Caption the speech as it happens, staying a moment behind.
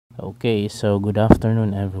Okay, so good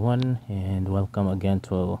afternoon, everyone, and welcome again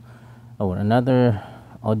to our another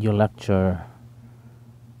audio lecture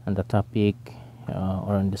on the topic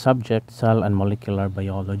or on the subject cell and molecular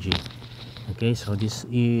biology. Okay, so this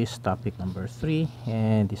is topic number 3,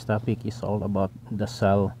 and this topic is all about the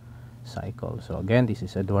cell cycle. So again, this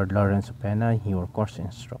is Edward Lawrence Pena, your course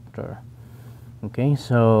instructor. Okay,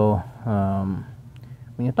 so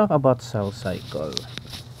when you talk about cell cycle,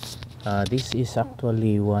 this is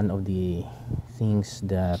actually one of the things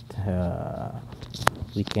that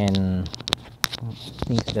we can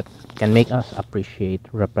things that can make us appreciate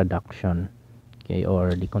reproduction, okay,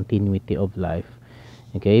 or the continuity of life,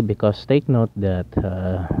 okay, because take note that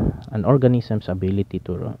an organism's ability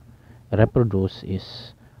to reproduce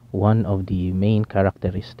is one of the main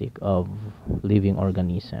characteristic of living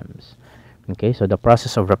organisms. Okay, so the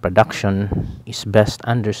process of reproduction is best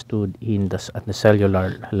understood at the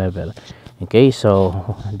cellular level. Okay,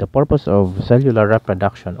 so the purpose of cellular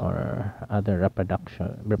reproduction or other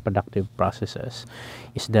reproductive processes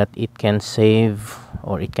is that it can save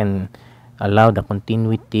or it can allow the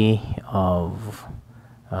continuity of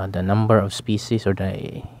the number of species or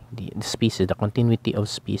the continuity of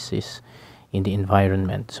species in the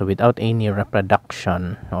environment. So without any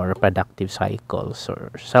reproduction or reproductive cycles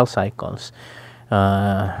or cell cycles,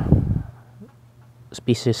 uh,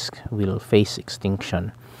 species will face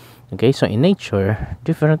extinction. Okay, so in nature,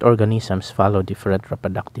 different organisms follow different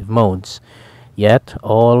reproductive modes, yet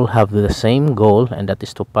all have the same goal, and that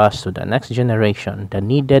is to pass to the next generation the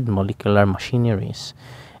needed molecular machineries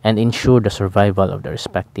and ensure the survival of the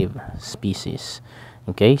respective species.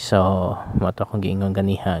 Okay, so mato akong giingon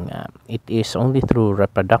ganiha nga it is only through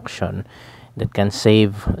reproduction that can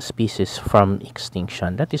save species from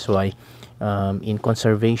extinction. That is why in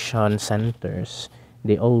conservation centers,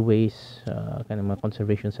 they always kind of mga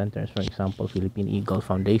conservation centers, for example, Philippine Eagle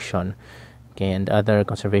Foundation, okay, and other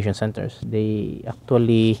conservation centers, they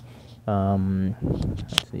actually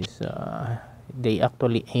what's this, they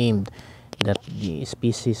actually aimed that the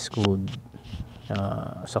species could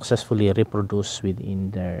successfully reproduce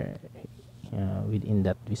within that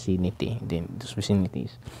vicinity, in those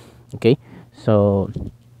vicinities. Okay, so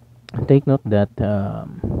take note that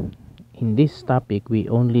in this topic we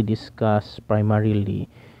only discuss primarily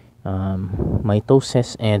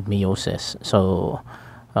mitosis and meiosis. So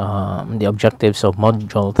the objectives of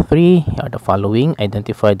module 3 are the following: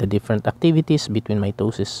 identify the different activities between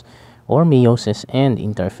mitosis or meiosis and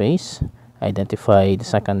interphase. Identify the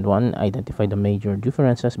second one, identify the major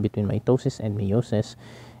differences between mitosis and meiosis.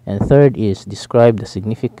 And third is describe the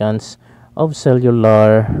significance of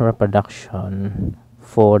cellular reproduction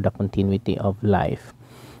for the continuity of life.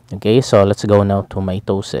 Okay, so let's go now to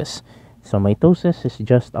mitosis. So mitosis is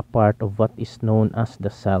just a part of what is known as the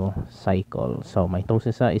cell cycle. So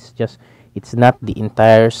mitosis it's not the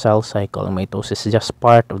entire cell cycle. Mitosis is just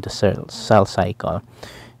part of the cell cycle.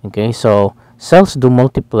 Okay, so cells do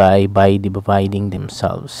multiply by dividing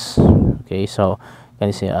themselves. Okay, so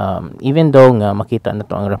kasi even though nga makita na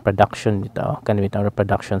to ang reproduction dito, kanang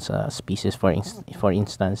reproduction sa species, for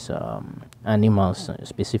instance animals,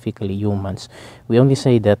 specifically humans, we only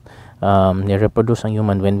say that they reproduce ang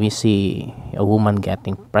human when we see a woman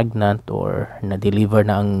getting pregnant or na-deliver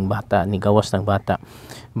na ang bata, nigawas ng bata.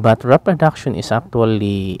 But reproduction is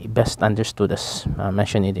actually best understood, as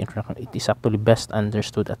mentioned in the introduction, it is actually best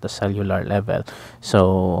understood at the cellular level.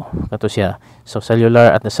 So kato siya, so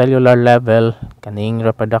at the cellular level, kaning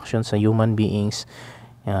reproduction sa human beings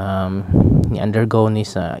ni-undergo ni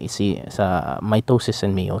sa mitosis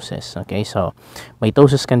and meiosis. Okay, so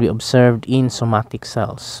mitosis can be observed in somatic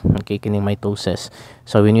cells. Okay, kining mitosis.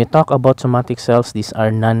 So when we talk about somatic cells, these are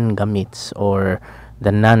non-gametes or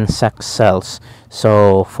the non-sex cells.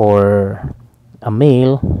 So for a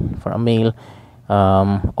male,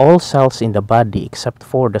 all cells in the body except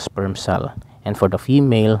for the sperm cell, and for the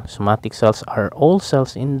female, somatic cells are all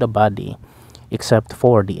cells in the body except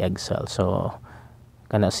for the egg cell. So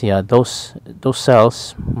kana siya, those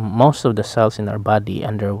cells, most of the cells in our body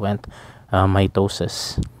underwent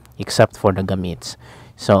mitosis except for the gametes.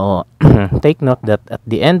 So take note that at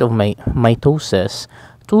the end of mitosis,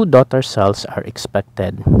 two daughter cells are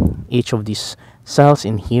expected. Each of these cells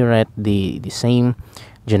inherit the same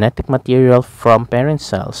genetic material from parent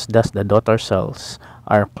cells, thus the daughter cells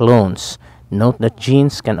are clones. Note that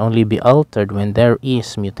genes can only be altered when there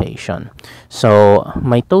is mutation. So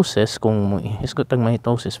mitosis, kung isgot ang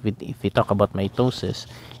mitosis, if we talk about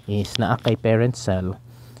mitosis, is naa kay parent cell,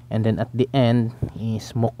 and then at the end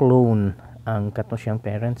is mo clone ang kato siyang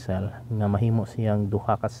parent cell nga mahimo siyang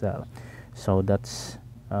duha ka cell. So that's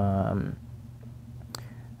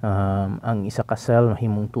ang isa ka cell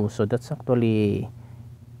mahimong 2. So that's actually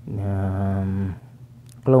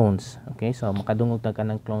clones. Okay, so makadungog ta ka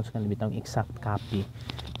ng clones kan bitang exact copy.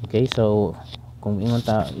 Okay, so kung ingon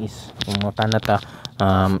ta is kung motana ta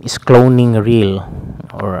is cloning real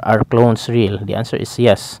or are clones real? The answer is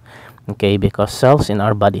yes. Okay, because cells in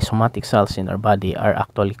our body, somatic cells in our body are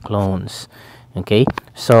actually clones. Okay,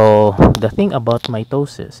 so the thing about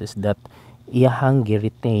mitosis is that iyahang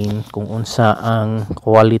gi-retain kung unsa ang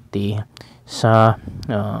quality sa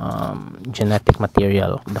genetic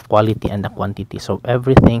material, the quality and the quantity. So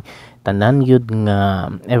everything, tanan yun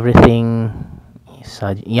nga, everything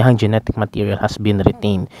sa iyahang genetic material has been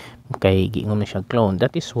retained kay giingon na siya clone.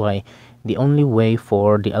 That is why the only way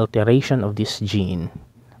for the alteration of this gene,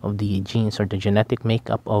 of the genes or the genetic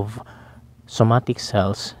makeup of somatic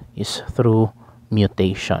cells is through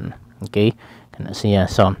mutation. Okay, kana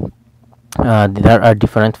siya. So there are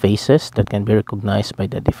different phases that can be recognized by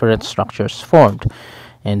the different structures formed.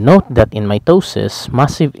 And note that in mitosis,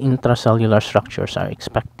 massive intracellular structures are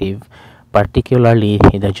expected, particularly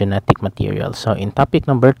in the genetic material. So in topic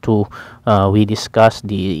number 2, we discussed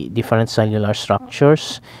the different cellular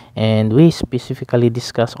structures, and we specifically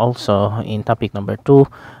discuss also in topic number 2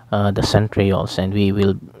 the centrioles, and we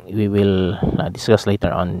will discuss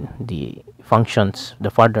later on the functions,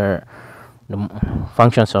 the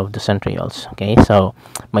functions of the centrioles. Okay, so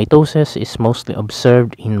mitosis is mostly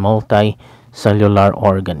observed in multicellular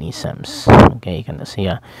organisms. Okay, kana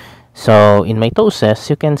siya. So in mitosis,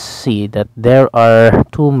 you can see that there are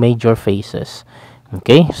two major phases.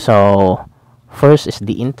 Okay, so first is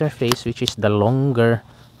the interphase, which is the longer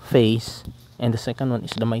phase, and the second one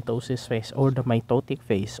is the mitosis phase or the mitotic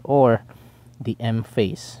phase or the M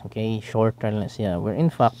phase. Okay, shorter lang siya, where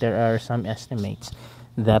in fact there are some estimates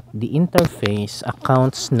that the interphase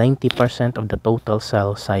accounts 90% of the total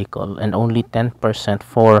cell cycle and only 10%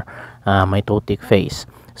 for mitotic phase.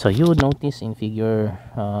 So you would notice in figure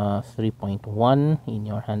 3.1 in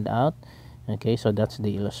your handout. Okay, so that's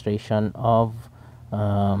the illustration of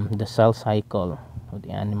the cell cycle of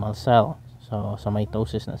the animal cell. So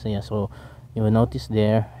mitosis na siya. So you will notice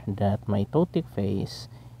there that mitotic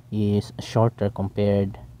phase is shorter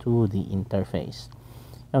compared to the interphase.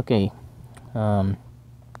 Okay,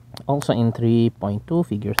 also in 3.2,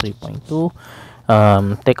 figure 3.2,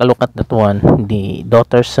 take a look at that one. The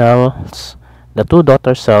daughter cells, the two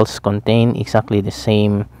daughter cells contain exactly the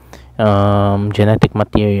same genetic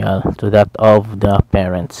material to that of the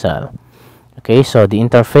parent cell. Okay, so the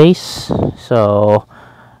interphase, so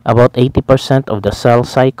about 80% of the cell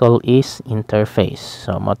cycle is interphase.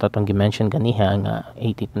 So matatong gi-mention ganiha nga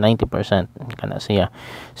 80 to 90% kana siya.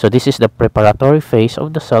 So this is the preparatory phase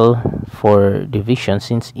of the cell for division,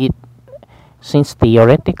 since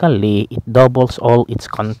theoretically it doubles all its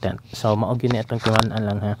content. So mao gyud ni atong kiwan-an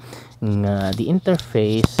lang ha, nga the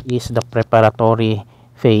interphase is the preparatory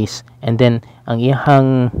phase, and then ang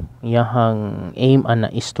iyahang aim ana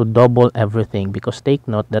is to double everything, because take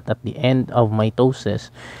note that at the end of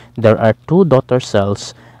mitosis there are two daughter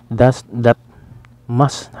cells that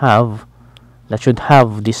should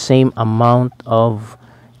have the same amount of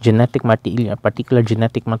genetic material, particular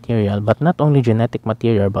genetic material, but not only genetic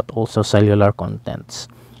material but also cellular contents.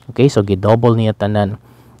 Okay, so gidouble niya tanan.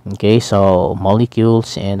 Okay, so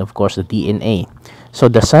molecules and of course the DNA. So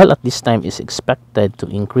the cell at this time is expected to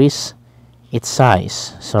increase its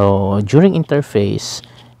size. So during interphase,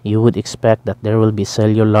 you would expect that there will be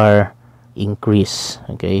cellular increase,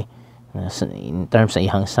 okay, in terms of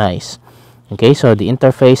iyang size. Okay, so the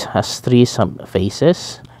interphase has three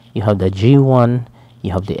subphases. You have the G1,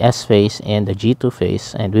 you have the S phase, and the G2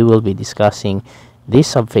 phase, and we will be discussing these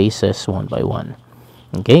subphases one by one.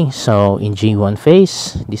 Okay, so in G1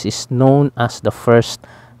 phase, this is known as the first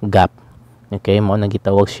gap. Okay, mo nang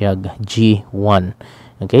gitawag siya G1.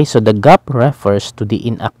 Okay, so the gap refers to the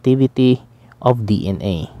inactivity of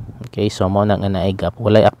DNA. Okay, so mo nang anay gap,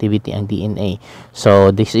 walay activity ang DNA.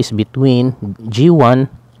 So this is between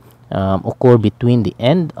G1 occur between the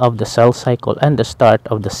end of the cell cycle and the start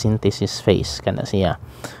of the synthesis phase kana siya.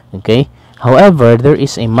 Okay, however, there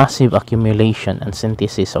is a massive accumulation and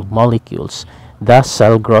synthesis of molecules, thus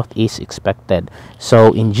cell growth is expected.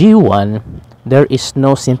 So in G1 there is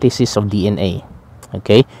no synthesis of DNA.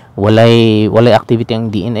 Okay, walay activity ang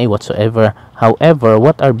DNA whatsoever. However,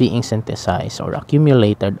 what are being synthesized or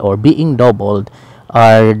accumulated or being doubled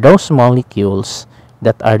are those molecules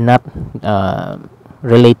that are not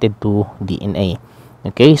related to DNA.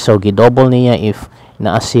 Okay, so gidouble niya if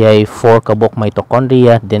naa siya'y 4 kabok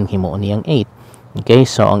mitochondria, then himuon niyang 8. Okay,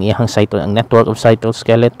 so ang iyang ang network of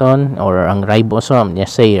cytoskeleton or ang ribosome,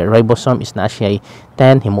 let's say ribosome is na siya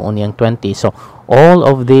 10, himuon niyang 20. So all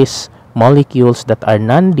of these molecules that are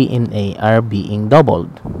non-DNA are being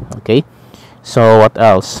doubled. Okay, so what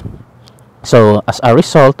else? So as a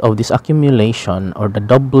result of this accumulation or the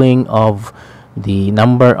doubling of the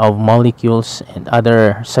number of molecules and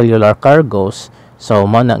other cellular cargos, so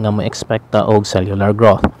mana nga mo expecta og cellular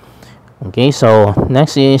growth. Okay, so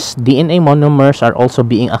next is DNA monomers are also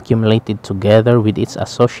being accumulated together with its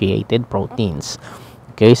associated proteins.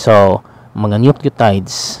 Okay, so mga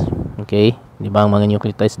nucleotides, okay, di ba ang mga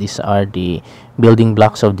nucleotides, these are the building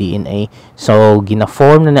blocks of DNA. So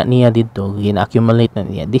gina-form na niya dito, gina-accumulate na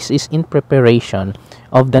niya. This is in preparation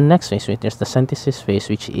of the next phase, which is the synthesis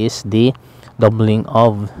phase, which is the doubling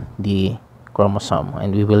of the chromosome,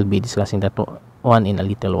 and we will be discussing that one in a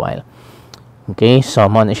little while. Okay, so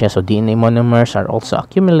so DNA monomers are also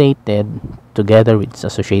accumulated together with its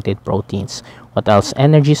associated proteins. What else?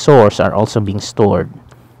 Energy source are also being stored.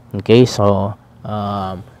 Okay, so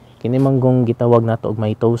kini manggong gitawag nato og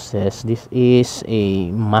mitosis. This is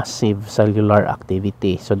a massive cellular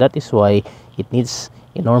activity. So that is why it needs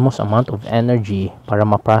enormous amount of energy para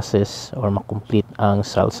ma-process or ma-complete ang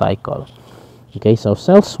cell cycle. Okay, so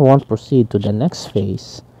cells won't proceed to the next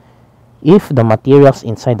phase if the materials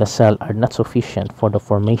inside the cell are not sufficient for the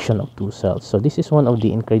formation of two cells. So this is one of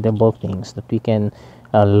the incredible things that we can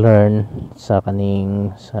learn sa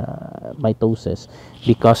mitosis,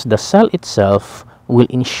 because the cell itself will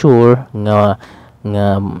ensure nga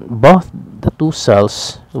both the two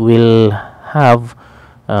cells will have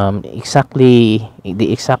exactly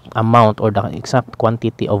the exact amount or the exact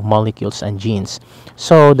quantity of molecules and genes.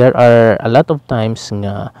 So there are a lot of times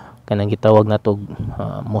nga kanang gitawag nato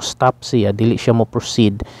mo stop siya, dili siya mo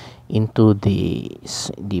proceed into the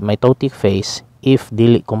mitotic phase if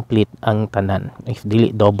dili complete ang tanan, if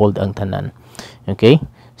dili doubled ang tanan. Okay,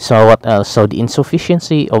 so what else? So the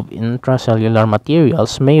insufficiency of intracellular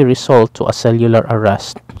materials may result to a cellular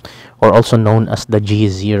arrest, or also known as the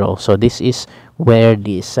G0. So this is where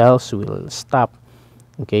the cells will stop,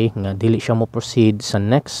 okay, nga dili siya mo proceed sa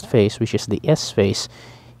next phase, which is the S phase,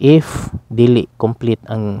 if dili complete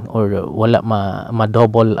ang or wala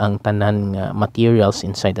ma-double ang tanan nga materials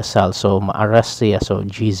inside the cell. So ma-arrest siya, so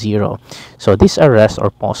G0. So this arrest or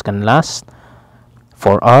pause can last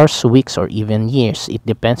for hours, weeks, or even years. It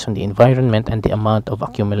depends on the environment and the amount of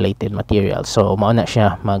accumulated material. So mao na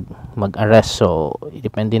siya mag-arrest. So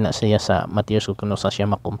depende na siya sa materials kung sa siya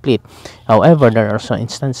ma-complete. However, there are also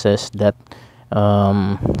instances that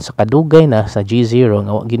sa kadugay na sa G0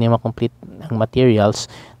 nga gini ma-complete ang materials,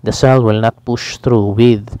 the cell will not push through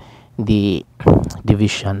with the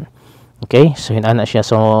division. Okay, so hinana siya,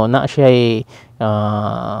 so na siya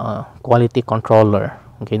quality controller.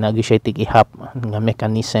 Okay, nagi siya tig-ihap nga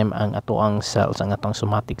mechanism ang atoang cells, ang atong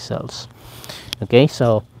somatic cells. Okay,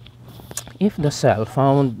 so if the cell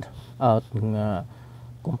found out nga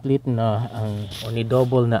complete na ang or ni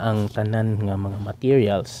double na ang tanan nga mga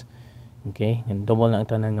materials, okay, and double na ang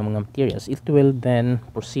tanan ng mga materials, it will then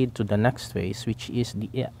proceed to the next phase, which is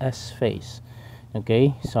the S phase.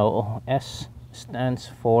 Okay, so S stands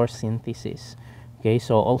for synthesis. Okay,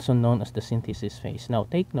 so also known as the synthesis phase. Now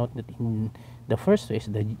take note that in the first phase,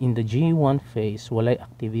 in the G1 phase, walay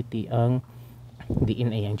activity ang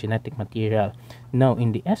DNA, ang genetic material. Now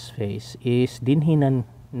in the S phase is dinhi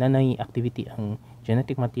nanay activity ang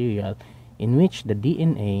genetic material, in which the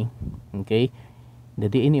DNA, okay, the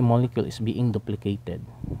DNA molecule is being duplicated,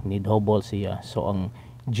 ni double siya. So ang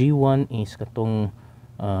G1 is katong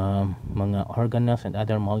mga organelles and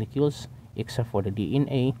other molecules except for the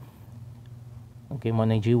DNA. Okay, mo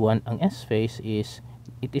na G1. Ang S phase is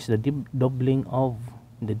it is the doubling of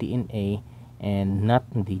the DNA and not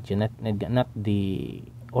the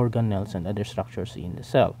organelles and other structures in the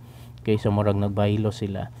cell. Okay, so murag nagbaylo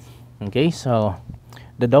sila. Okay, so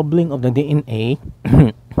the doubling of the DNA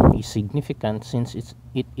is significant since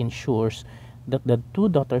it ensures that the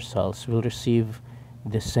two daughter cells will receive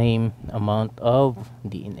the same amount of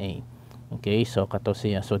DNA. Okay, so kato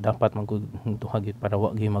siya. So dapat magduhagit para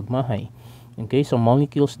wa gyud magmahay. Okay, so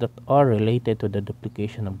molecules that are related to the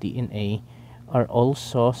duplication of DNA are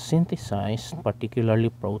also synthesized,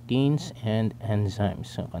 particularly proteins and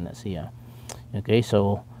enzymes. So kana siya. Okay,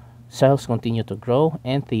 so cells continue to grow,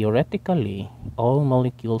 and theoretically all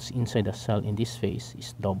molecules inside the cell in this phase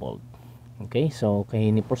is doubled. Okay, so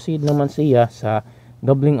kay ni proceed naman siya sa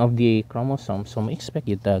doubling of the chromosome. So ma-expect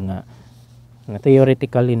yun nga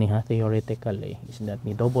theoretically is that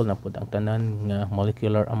ni double na pud ang tanan nga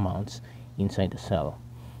molecular amounts inside the cell.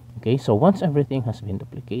 Okay, so once everything has been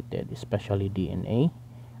duplicated, especially DNA,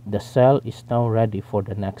 the cell is now ready for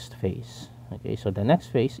the next phase. Okay, so the next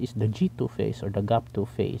phase is the G2 phase or the gap2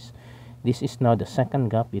 phase. This is now the second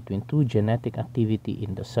gap between two genetic activity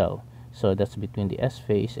in the cell. So that's between the S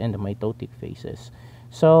phase and the mitotic phases.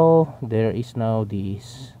 So there is now the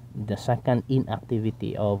second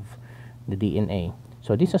inactivity of the DNA.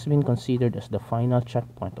 So this has been considered as the final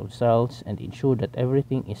checkpoint of cells and ensure that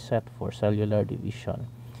everything is set for cellular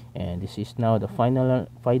division. And this is now the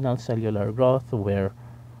final cellular growth, where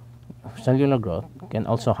cellular growth can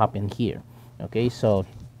also happen here. Okay, so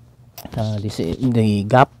this is the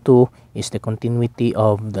gap2 is the continuity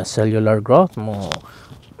of the cellular growth mo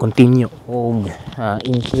continue og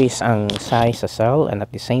increase ang size sa cell, and at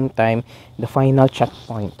the same time the final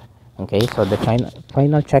checkpoint. Okay, so the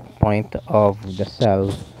final checkpoint of the cell,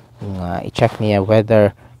 i-check niya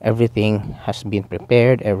whether everything has been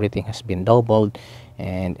prepared, everything has been doubled,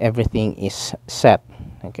 and everything is set,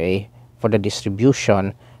 okay, for the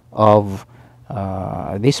distribution of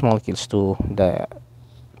these molecules to the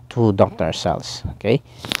two daughter cells. Okay,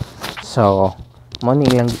 so mo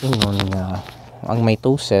nilang ingon nga ang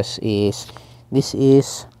mitosis is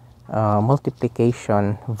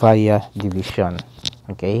multiplication via division.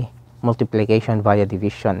 Okay, multiplication via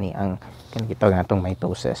division ni ang kanito natong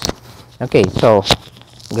mitosis. Okay, so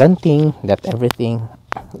granting that everything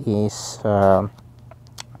is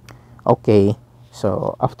okay,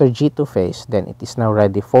 so after G2 phase, then it is now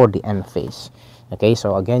ready for the M phase. Okay,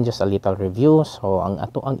 so again, just a little review. So ang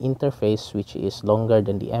interface, which is longer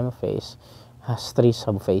than the M phase, has three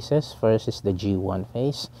subphases. First is the G1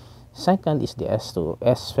 phase, second is the S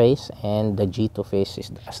phase, and the G2 phase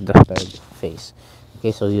is the third phase.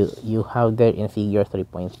 Okay, so you have there in figure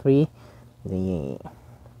 3.3 the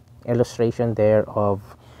illustration there of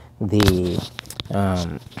the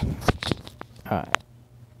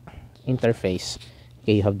interface.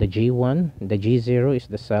 Okay, you have the G1, the G0 is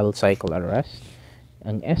the cell cycle arrest.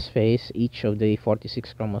 Ang S phase, each of the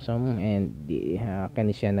 46 chromosome and the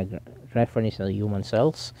siya nag-reference sa human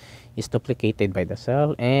cells is duplicated by the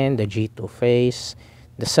cell. And the G2 phase,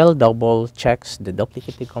 the cell double checks the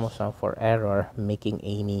duplicated chromosome for error, making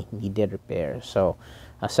any needed repair. So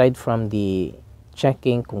aside from the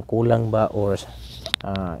checking kung kulang ba or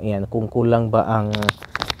kung kulang ba ang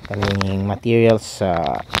kaning materials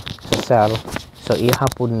sa cell, so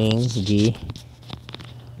ihapon ning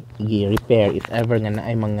repair if ever nga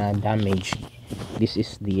naay mga damage. This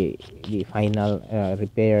is the final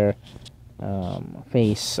repair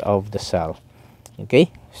phase of the cell.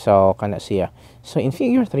 Okay, so kana siya. So in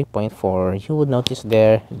figure 3.4, you would notice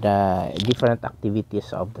there the different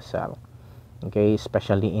activities of the cell. Okay,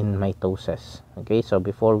 especially in mitosis. Okay, so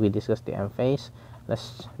before we discuss the M phase,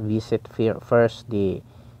 let's visit first the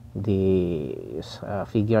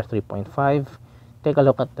figure 3.5. Take a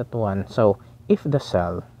look at that one. So if the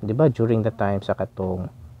cell, di ba, during the time sa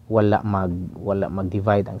katong wala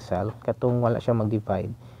mag-divide ang cell, katong wala siya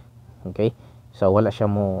mag-divide, okay, so wala siya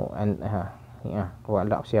mo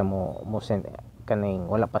wala siya mo kaning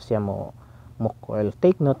wala pa siya mo coil.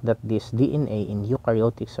 Take note that this DNA in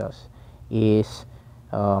eukaryotic cells is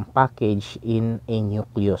packaged in a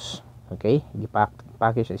nucleus. Okay,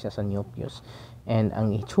 package siya sa nucleus, and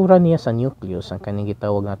ang itsura niya sa nucleus, ang kaning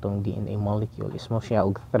gitawag natong DNA molecule, is mo siya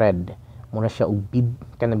og thread, muna siya og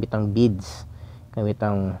kanang beads,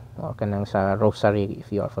 kanang kanang sa rosary,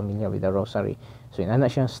 if you are familiar with the rosary. So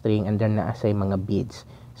inana siyang string and then naa say mga beads.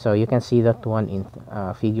 So you can see that one in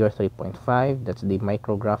figure 3.5. That's the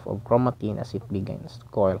micrograph of chromatin as it begins to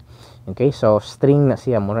coil. Okay, so string na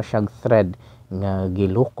siya, muna siya thread nga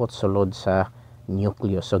gilukot sulod sa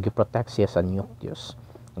nucleus, so giprotect siya sa nucleus.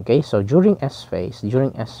 Okay, so during S phase,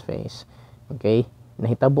 okay,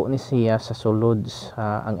 nahitabo ni siya sa sulod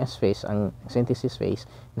sa ang S phase, ang synthesis phase,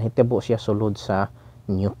 nahitabo siya sulod sa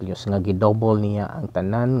nucleus nga gidouble niya ang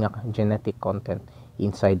tanan nga genetic content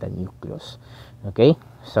inside the nucleus. Okay,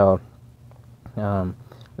 so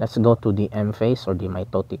let's go to the M phase or the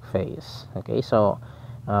mitotic phase. Okay, so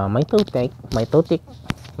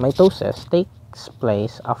mitosis takes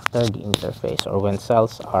place after the interphase, or when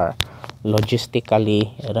cells are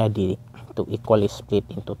logistically ready to equally split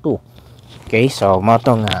into two. Okay, so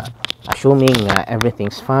matong assuming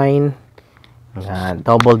everything's fine,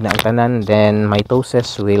 doubled na ang tanan, then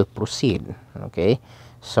mitosis will proceed. Okay,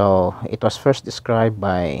 so it was first described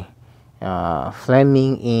by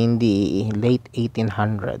Fleming in the late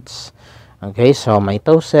 1800s. Okay, so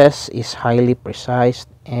mitosis is highly precise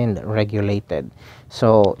and regulated.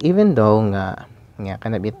 So even though nga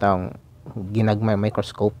kanabitang ginagmay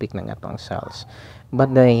microscopic na nga itong cells,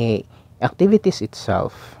 but the activities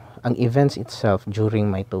itself ang events itself during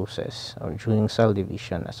mitosis or during cell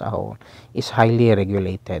division as a whole is highly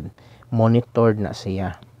regulated. Monitored na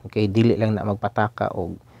siya. Okay, dili lang na magpataka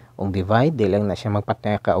og divide, dili lang na siya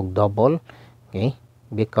magpataka og double. Okay?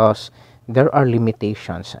 Because there are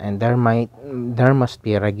limitations and there must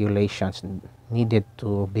be regulations needed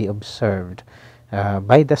to be observed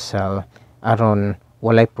by the cell aron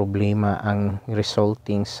walay problema ang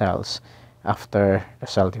resulting cells after the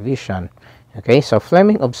cell division. Okay, so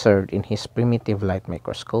Fleming observed in his primitive light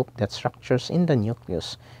microscope that structures in the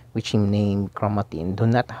nucleus, which he named chromatin, do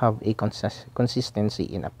not have a consistency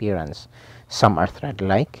in appearance. Some are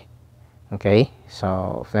thread-like. Okay,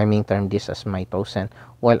 so Fleming termed this as mitosen,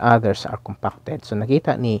 while others are compacted. So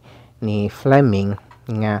nakita ni Fleming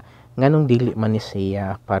nga nganong dili man ni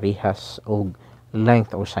siya parihas og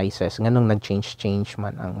length or sizes, nganong nag-change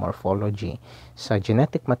man ang morphology sa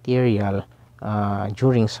genetic material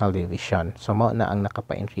during cell division. So mao na ang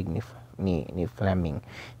nakapa-intrigue ni Fleming.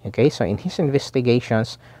 Okay, so in his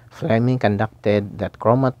investigations, Fleming conducted that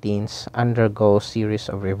chromatins undergo series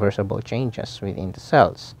of reversible changes within the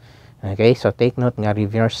cells. Okay, so take note nga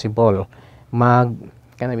reversible,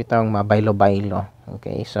 kanabitang mabaylo-baylo.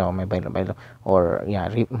 Okay, so may baylo-baylo or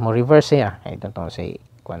mo reverse I don't know say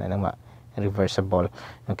kuan na reversible.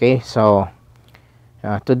 Okay, so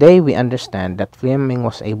today we understand that Fleming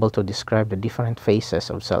was able to describe the different phases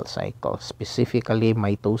of cell cycle, specifically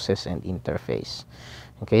mitosis and interphase.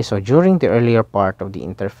 Okay, so during the earlier part of the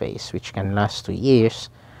interphase, which can last 2 years,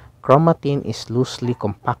 chromatin is loosely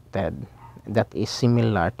compacted that is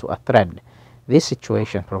similar to a thread. This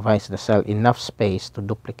situation provides the cell enough space to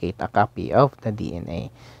duplicate a copy of the DNA.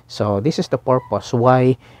 So this is the purpose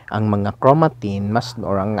why ang mga chromatin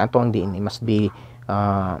ang atong DNA must be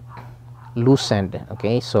loosened.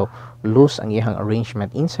 Okay, so loose ang iyang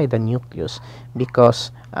arrangement inside the nucleus because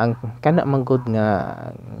ang kana man gud nga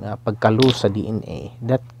pagka-loose sa DNA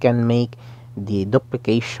that can make the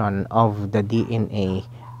duplication of the DNA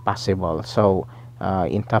possible. So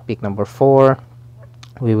in topic number 4,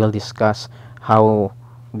 we will discuss how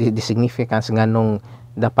the significance nganong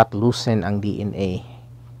dapat loosen ang DNA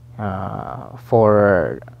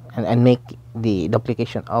and make the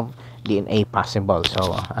duplication of DNA possible.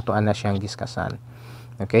 So ato na siyang discussan.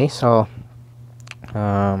 Okay, so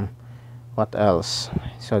what else?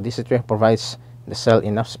 So this provides the cell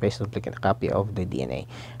enough space to duplicate a copy of the DNA.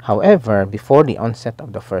 However, before the onset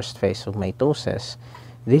of the first phase of mitosis,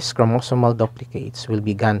 these chromosomal duplicates will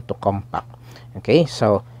begin to compact. Okay,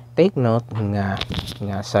 so take note nga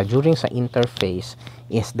during sa interphase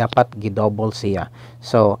is dapat gidouble siya.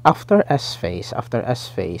 So after S phase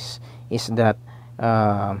is that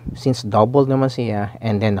since double naman siya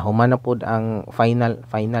and then humana pod ang final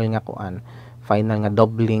nga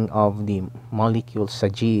doubling of the molecules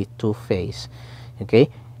sa G2 phase.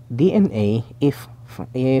 Okay, DNA if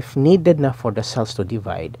needed na for the cells to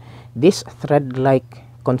divide, this thread-like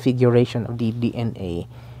configuration of the DNA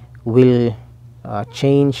will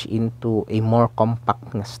change into a more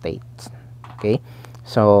compact na state. Okay,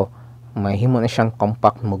 so mahimo na siyang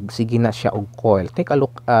compact, sige na siya og coil. Take a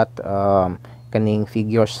look at kaning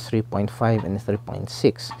figures 3.5 and 3.6.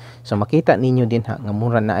 So makita ninyo din nga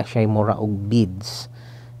mura na siya mura og beads.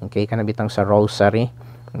 Okay, kana bitang sa rosary.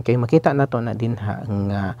 Okay, makita nato na din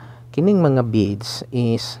nga kining mga beads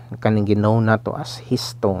is kaning ginaw nato as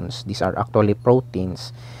histones. These are actually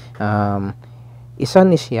proteins. Isa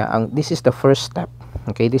ni siya this is the first step.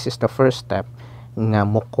 Okay, this is the first step nga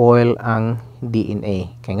mo-coil ang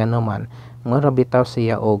DNA. Kaya nga naman mura bitaw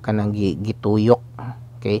siya og kanang gituyok.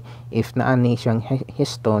 Okay, if naani siyang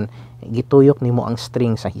histone, gituyok nimo ang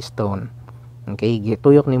string sa histone. Okay,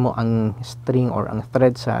 gituyok nimo ang string or ang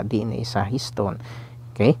thread sa DNA sa histone.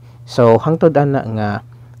 Okay, so hangtod ana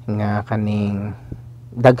nga kaning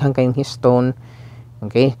daghang kayong histone.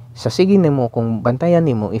 Okay, sa sige nimo kung bantayan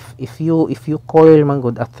nimo if you coil man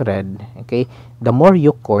gud a thread, okay, the more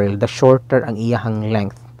you coil the shorter ang iyang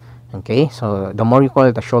length. Okay, so the more you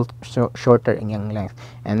coil the shorter ang iyang length,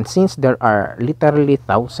 and since there are literally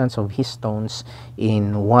thousands of histones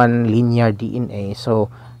in one linear DNA, so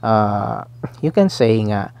you can say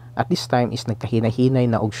nga at this time is nagkahinay-hinay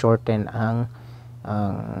na og shorten ang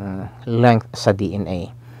length sa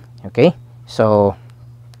DNA. Okay, so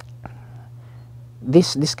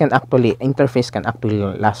this can actually interface can actually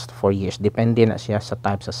last for years, depende na siya sa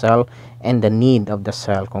type sa cell and the need of the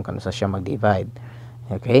cell kung kano sa siya mag-divide.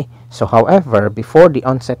 Okay, so however, before the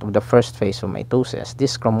onset of the first phase of mitosis,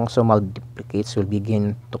 these chromosomal duplicates will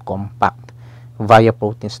begin to compact via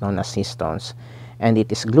proteins known as histones, and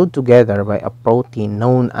it is glued together by a protein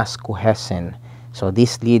known as cohesin. So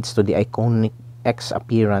this leads to the X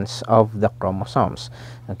appearance of the chromosomes.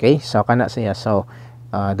 Okay, so kana siya. So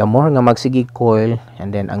the more nga magsigig coil,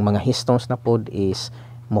 and then ang mga histones na pod is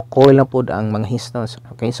mo coil na pod ang mga histones.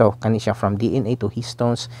 Okay, so kani siya from DNA to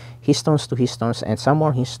histones, histones to histones, and some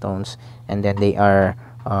more histones, and then they are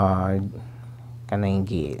kanang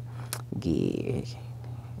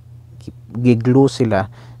giglue sila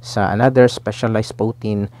sa another specialized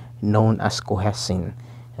protein known as cohesin.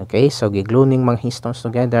 Okay, so giglue ning mga histones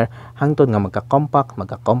together hangtod nga magka-compact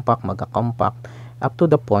up to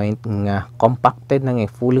the point nga compacted na nga,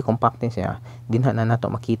 fully compacted siya. Dinha na nato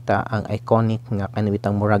makita ang iconic nga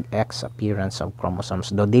kaniwitang murag X appearance of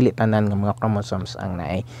chromosomes, do dili tanan nga mga chromosomes ang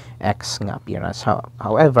naay X nga appearance.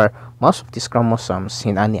 However, most of these chromosomes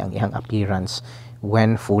hinani ang iyang appearance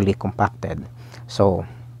when fully compacted. So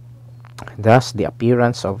thus the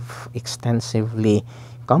appearance of extensively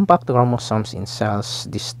compact chromosomes in cells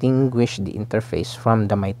distinguish the interphase from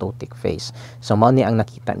the mitotic phase. So mao ni ang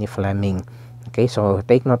nakita ni Fleming. Okay, so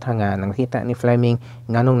take note ha nga, nakita ni Fleming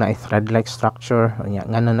nganong na thread-like structure,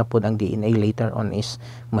 nganon na pod ang DNA later on is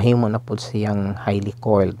mahimo na pod siyang highly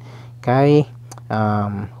coiled. Kay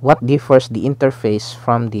what differs the interphase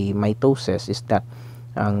from the mitosis is that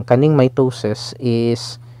ang kaning mitosis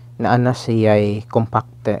is naana siya'y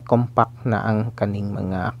compact na ang kaning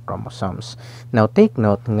mga chromosomes. Now take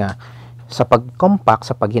note nga sa pag-compact,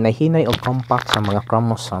 sa paghinahinay o compact sa mga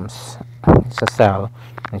chromosomes sa cell,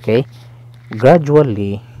 okay,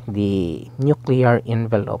 gradually the nuclear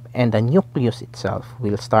envelope and the nucleus itself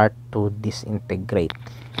will start to disintegrate.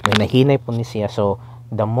 May nahinay po ni siya. So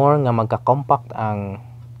the more nga magka-compact ang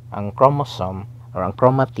chromosome or ang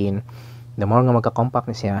chromatin, the more nga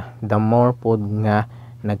magka-compact ni siya, the more po nga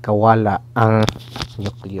nagkawala ang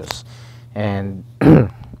nucleus. And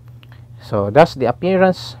so that's the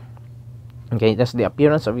appearance. Okay, that's the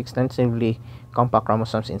appearance of extensively compact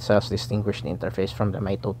chromosomes in cells distinguish the interphase from the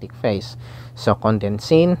mitotic phase. So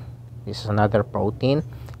condensin, this is another protein,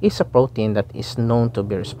 is a protein that is known to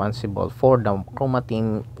be responsible for the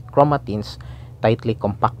chromatins tightly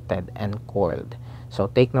compacted and coiled. So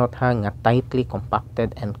take note ha nga tightly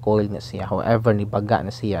compacted and coiled na siya. However, nibaga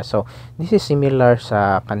na siya. So this is similar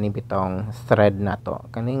sa kaning bitong thread nato.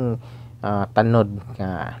 Kaning tanod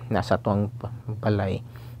nga nasa tuang balay.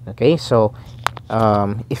 Okay? So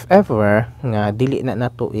if ever nga dili na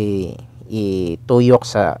nato ituyok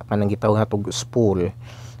sa kanang gitawag natong spool,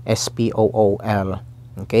 SPOOL.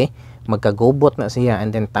 Okay? Magkagubot na siya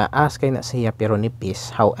and then taas kay na siya pero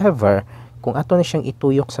nipis. However, kung ato na siyang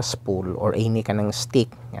ituyok sa spool or any ka ng stick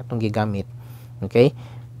atong gigamit, okay,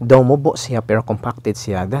 daw mubo siya pero compacted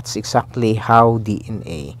siya. That's exactly how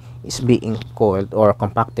DNA is being coiled or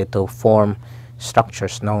compacted to form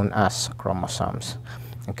structures known as chromosomes.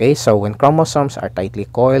 Okay, so when chromosomes are tightly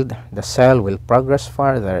coiled, the cell will progress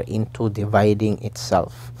further into dividing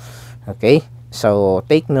itself. Okay, so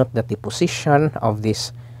take note that the position of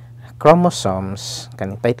these chromosomes,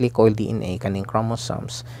 kaning tightly coiled DNA, kaning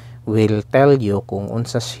chromosomes, will tell you kung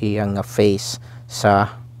unsa siya nga phase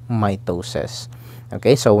sa mitosis.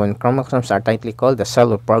 Okay, so when chromosomes are tightly coiled, the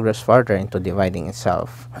cell will progress further into dividing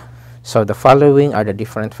itself. So the following are the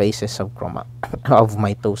different phases of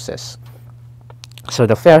mitosis. So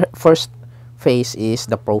the first phase is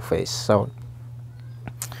the prophase. So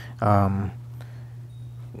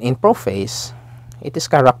in prophase, it is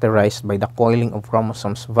characterized by the coiling of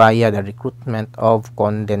chromosomes via the recruitment of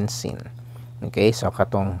condensin. Okay, so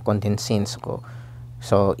katong condensins ko.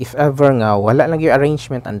 So if ever nga wala lang yung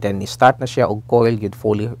arrangement and then start na siya og coil gid,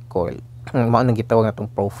 fully coil, mao nang gitawag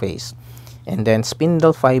natong prophase. And then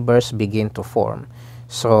spindle fibers begin to form.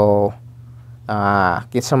 So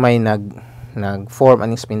kinsa may nag-form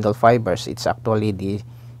aning spindle fibers, it's actually the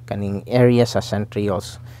kaning area sa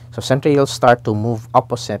centrioles. So centrioles start to move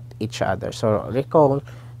opposite each other. So recall,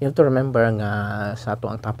 you have to remember nga sa ato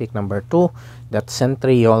ang topic number 2 that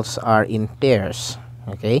centrioles are in pairs.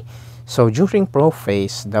 Okay, so during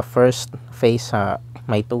prophase, the first phase sa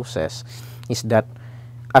mitosis is that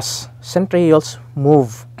as centrioles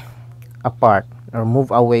move apart or move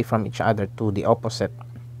away from each other to the opposite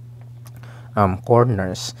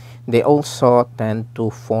corners, they also tend to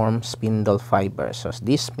form spindle fibers. So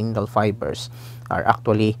these spindle fibers are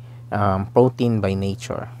actually protein by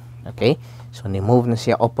nature. Okay, so ni-move na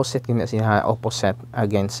siya opposite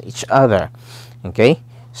against each other. Okay,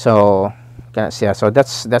 so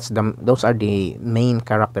those are the main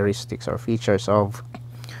characteristics or features of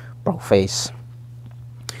prophase.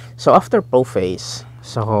 So after prophase,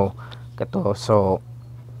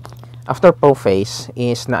 after prophase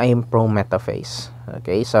is na ay prometaphase.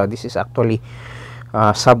 Okay, so this is actually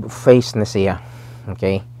subphase na siya.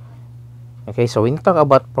 Okay, Okay, so when you talk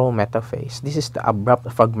about pro-metaphase, this is the abrupt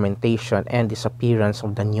fragmentation and disappearance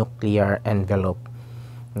of the nuclear envelope.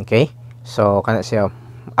 Okay, so kana siya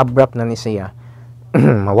abrupt na ni siya.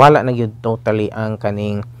 Mawala na yun totally ang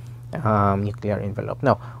kaning nuclear envelope.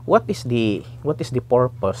 Now, what is the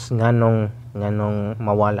purpose nganong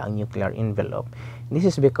mawala ang nuclear envelope? This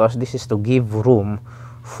is because this is to give room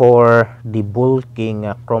for the bulking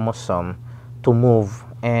chromosome to move,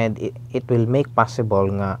 and it will make possible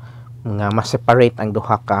nga ma-separate ang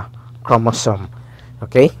duha ka chromosome.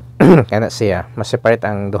 Okay? Kana siya, ma-separate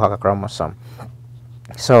ang duha ka chromosome.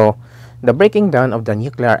 So, the breaking down of the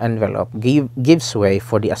nuclear envelope gives way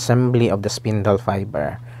for the assembly of the spindle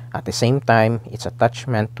fiber. At the same time, its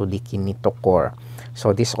attachment to the kinetochore.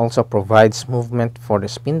 So, this also provides movement for the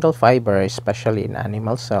spindle fiber, especially in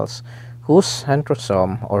animal cells, whose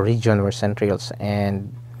centrosome or region where centrioles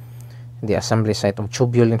and the assembly site of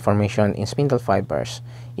tubule information in spindle fibers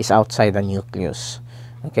is outside the nucleus.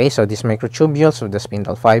 Okay, so these microtubules of the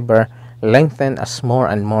spindle fiber lengthen as more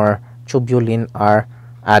and more tubulin are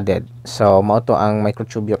added. So mao to ang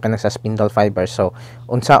microtubule kana sa spindle fiber. So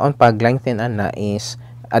unsaon pag lengthen ana is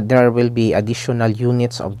there will be additional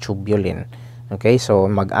units of tubulin. Okay, so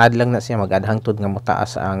mag-add lang na siya, mag-add hangtod nga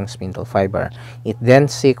motaas ang spindle fiber. It then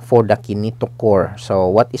seek for the kinetochore. So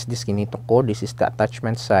what is this kinetochore? This is the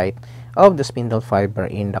attachment site of the spindle fiber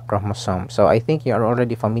in the chromosome. So I think you are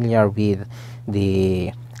already familiar with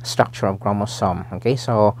the structure of chromosome. Okay,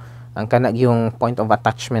 so ang kanag yung point of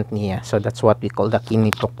attachment niya. So that's what we call the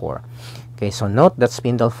kinetochore. Okay, so note that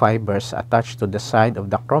spindle fibers attach to the side of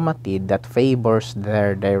the chromatid that favors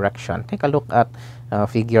their direction. Take a look at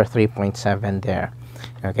figure 3.7 there.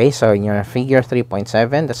 Okay, so in your figure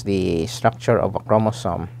 3.7, that's the structure of a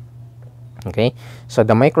chromosome. Okay, so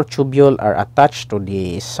the microtubule are attached to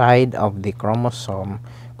the side of the chromosome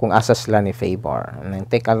kung asa sila ni favor. And then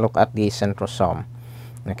take a look at the centrosome.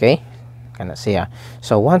 Okay, kana siya.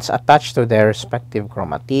 So once attached to their respective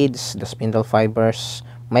chromatids, the spindle fibers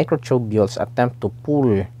microtubules attempt to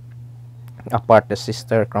pull apart the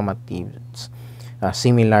sister chromatids,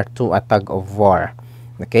 similar to a tug of war.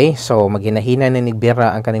 Okay, so maghinahina na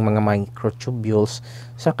nigbira ang kaning mga microtubules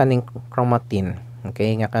sa kaning chromatin.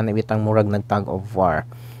 Okay, nga kanang bitang murag nag tug of war.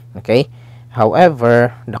 Okay,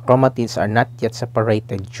 however, the chromatids are not yet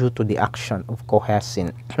separated due to the action of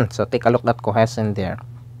cohesin. So take a look at cohesin there.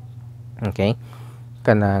 Okay,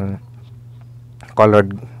 kanang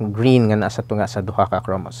colored green nga nasa tunga sa duha ka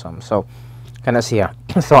chromosome. So kana siya.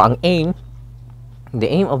 So the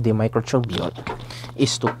aim of the microtubule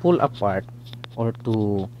is to pull apart or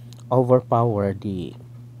to overpower the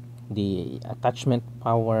attachment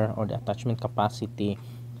power or the attachment capacity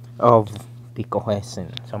of the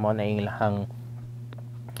cohesin. So mo na ilahang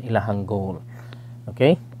goal.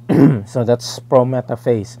 Okay? So that's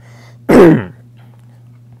prometaphase.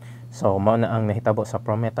 So mao na ang nahitabo sa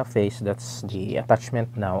prometaphase. That's the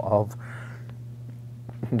attachment now of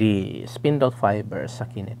the spindle fiber sa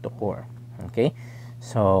kinetochore. Okay?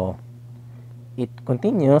 So it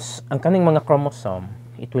continues, ang kaning mga chromosome,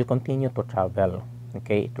 it will continue to travel.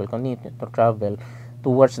 Okay, it will continue to travel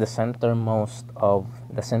towards the centermost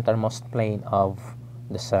plane of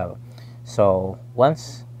the cell. So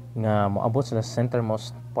once nga moabot sa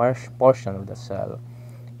centermost portion of the cell,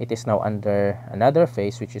 it is now under another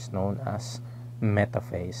phase which is known as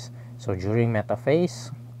metaphase. So during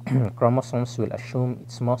metaphase, chromosomes will assume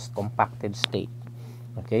its most compacted state.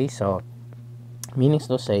 Okay, so meaning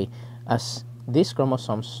to say, as these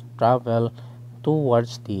chromosomes travel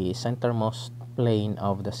towards the centermost plane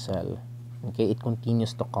of the cell, okay, it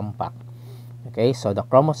continues to compact. Okay, so the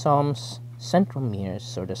chromosomes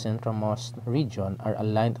centromeres or the centromost region are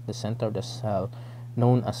aligned at the center of the cell,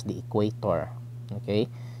 known as the equator. Okay,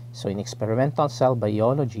 so in experimental cell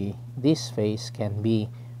biology, this phase can be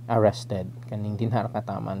arrested kaning dinhar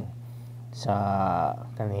kataman sa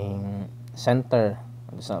kaning center.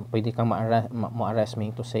 So, pwede kang ma-arrest,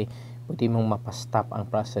 meaning to say pwede mong mapastop ang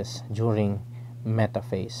process during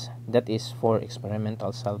metaphase. That is for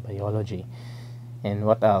experimental cell biology. And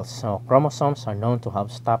what else? So chromosomes are known to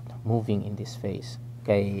have stopped moving in this phase.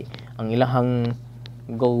 Kay ang ilahang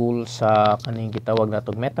goal sa kaning gitawag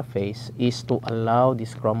natong metaphase is to allow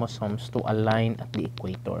these chromosomes to align at the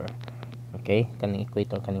equator. Okay, kaning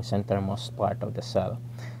equator, kaning centermost part of the cell.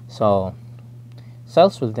 So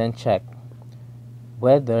cells will then check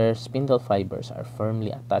whether spindle fibers are firmly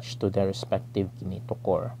attached to their respective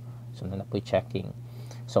kinetochore. So na napoy checking.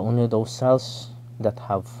 So only those cells that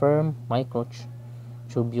have firm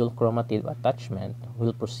microtubule chromatid attachment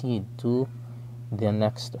will proceed to the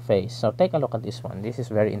next phase. So take a look at this one. This is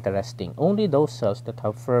very interesting. Only those cells that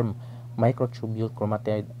have firm microtubule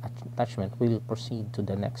chromatid attachment will proceed to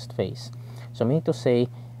the next phase. So meaning to say,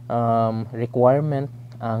 requirement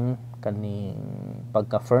ang kaning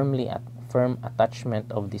firm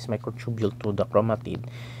attachment of this microtubule to the chromatid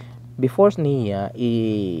before niya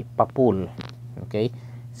ipapul. Okay,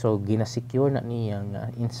 so ginasecure na niya nga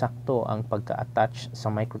insakto ang pagka-attach sa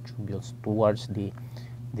microtubules towards the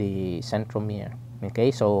centromere.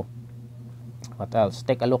 Okay, so what else?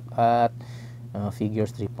 Take a look at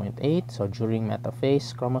figures 3.8. So during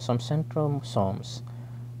metaphase, chromosome centrosomes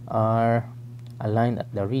are aligned at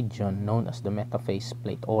the region known as the metaphase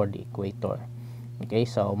plate or the equator. Okay,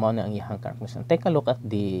 so mao na ang iyang characteristic. Take a look at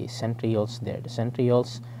the centrioles there. The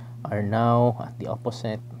centrioles are now at the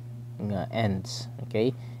opposite ends.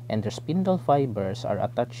 Okay, and their spindle fibers are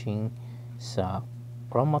attaching sa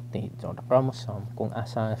chromatids or the chromosome kung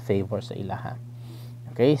asa favor sa ilaha.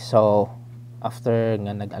 Okay, so after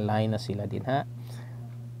nga nag-align na sila din ha,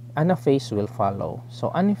 anaphase will follow.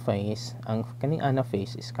 So anaphase, ang kaning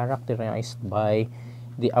anaphase is characterized by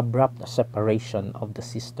the abrupt separation of the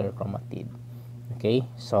sister chromatid. Okay,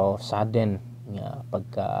 so sudden nga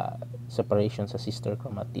pagka separation sa sister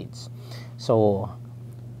chromatids. So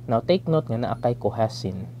now take note nga naa kay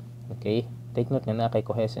cohesin. Okay, take note nga naa kay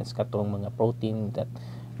cohesins katong mga protein that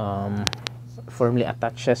firmly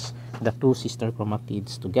attaches the two sister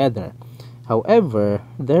chromatids together. However,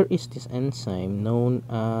 there is this enzyme known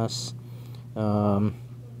as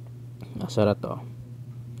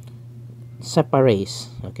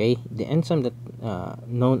separase. Okay, the enzyme that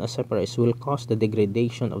known as separase will cause the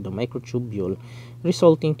degradation of the microtubule,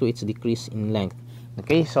 resulting to its decrease in length.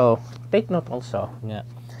 Okay, so take note also nga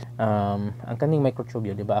ang kaning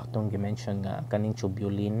microtubule, di ba atong gi-mention nga kaning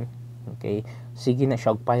tubulin, okay, sige na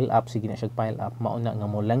siya pile up, mauna nga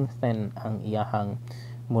mo lengthen ang iyahang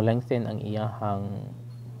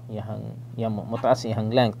taas iyahang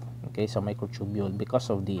length. Okay, so microtubule because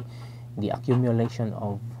of the accumulation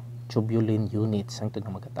of tubulin units hangtod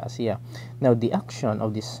nga magkataas siya. Now the action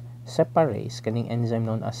of this separase, kaning enzyme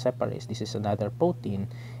known as separase, this is another protein,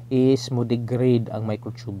 is mo degrade ang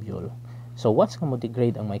microtubule. So what's nga mo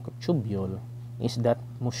degrade ang microtubule is that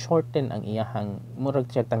mo shorten ang iyahang, murag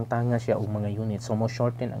siya tangtanga siya og mga units, so mo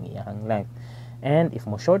shorten ang iyahang length. And if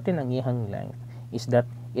mo shorten ang iyahang length is that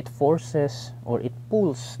it forces or it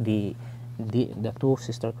pulls the two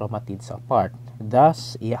sister chromatids apart.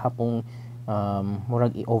 Thus iya pong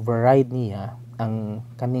murag i-override niya ang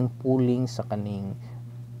kaning pulling sa kaning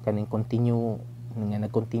continue nga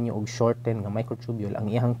nag-continue og shorten nga microtubule.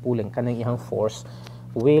 Ang iyang pulling, kanang iyang force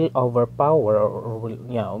will overpower or will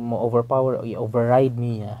i-override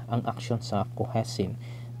niya ang action sa cohesin.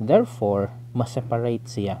 Therefore, ma-separate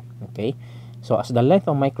siya. Okay, so as the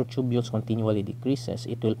length of microtubules continually decreases,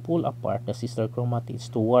 it will pull apart the sister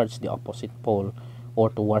chromatids towards the opposite pole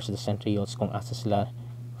or towards the centrioles kung asa sila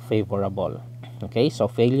favorable. Okay,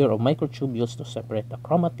 so failure of microtubules to separate the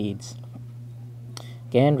chromatids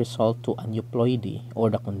can result to aneuploidy,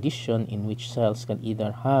 or the condition in which cells can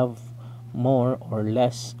either have more or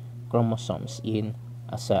less chromosomes in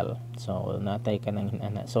a cell. So natay ka nang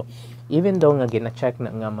hinana. So even though nga gina-check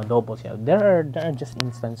na nga ma-double siya, there are just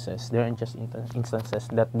instances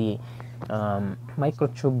that the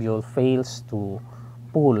microtubule fails to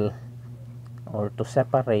pull or to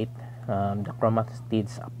separate the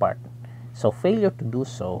chromatids apart. So failure to do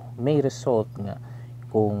so may result nga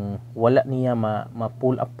kung wala niya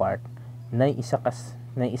ma-pull apart na isa kas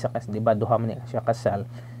di ba duha man siya ka cell.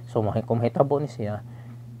 So kung mahitabo ni siya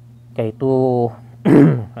kay to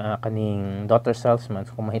kaning daughter cells man,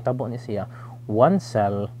 so kung mahitabo ni siya, one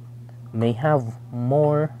cell may have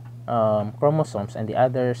more chromosomes and the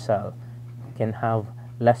other cell can have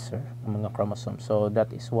lesser mga chromosomes. So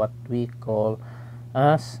that is what we call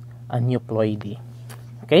as aneuploidy.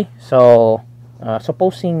 Okay, so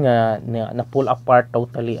supposing na pull apart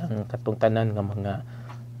totally ang katong tanan nga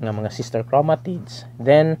mga sister chromatids,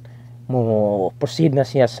 then mo proceed na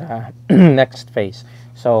siya sa next phase.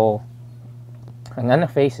 So ang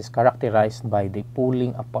anaphase is characterized by the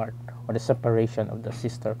pulling apart or the separation of the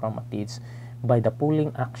sister chromatids by the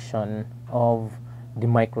pulling action of the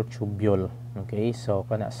microtubule. Okay, so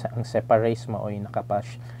kana ang separase maoy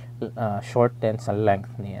nakapas shorten sa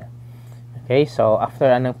length niya. Okay, so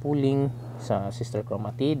after anang pulling sa sister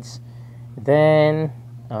chromatids, then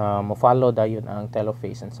mo follow dayon ang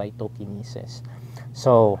telophase and cytokinesis.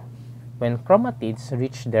 So when chromatids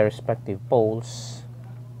reach their respective poles,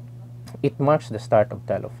 it marks the start of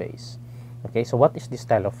telophase. Okay, so what is this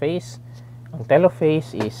telophase? Ang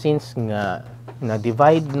telophase is since nga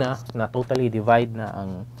totally divide na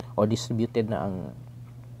ang or distributed na ang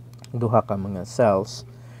duha ka mga cells,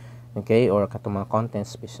 okay, or katong mga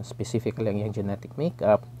contents specifically ang iyang genetic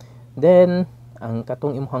makeup, then ang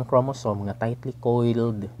katong imong chromosome nga tightly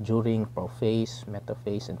coiled during prophase,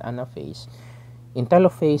 metaphase, and anaphase, in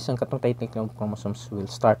telophase ang katong tightly coiled chromosomes will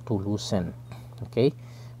start to loosen. Okay,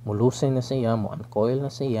 mo loosen na siya, mo uncoil na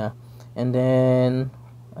siya, and then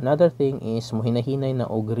another thing is mo hinahinay na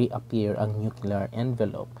og reappear ang nuclear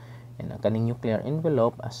envelope. And ang kaning nuclear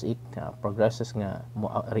envelope, as it progresses nga mo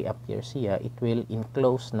reappear siya, it will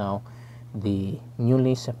enclose now the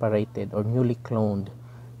newly separated or newly cloned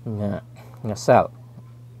nga cell.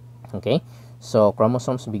 Okay, so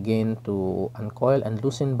chromosomes begin to uncoil and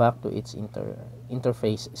loosen back to its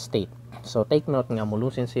interface state. So take note nga mo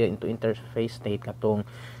loosen siya into interface state katong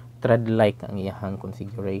thread-like ang iyahang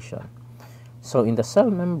configuration. So in the cell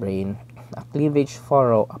membrane, a cleavage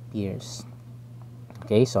furrow appears.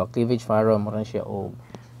 Okay, so cleavage furrow mo rin siya o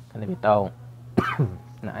kanabitaw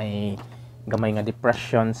na ay gamay nga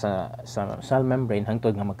depression sa cell membrane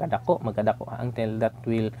hangtod nga magkadako until that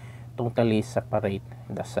will totally separate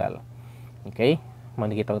the cell. Okay,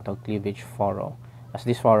 manigitaw tawag cleavage furrow. As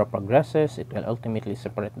this furrow progresses, it will ultimately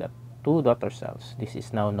separate the two daughter cells. This is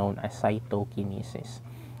now known as cytokinesis.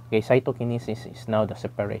 Okay, cytokinesis is now the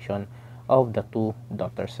separation of the two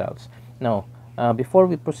daughter cells. Now, before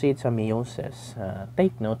we proceed sa meiosis,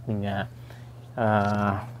 take note nga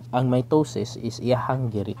ang mitosis is iyahang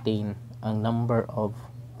gi-retain ang number of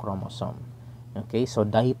chromosome. Okay, so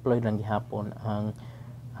diploid lang gihapon ang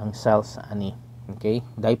cells ani. Okay,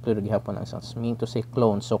 diploid gihapon ang cells, meaning to say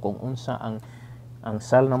clone. So kung unsa ang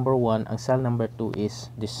cell number 1, ang cell number 2 is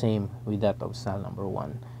the same with that of cell number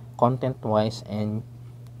 1, content wise and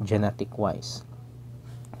genetic wise.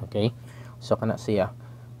 Okay, so kana siya.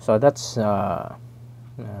 So that's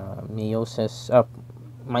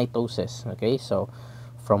mitosis. Okay, so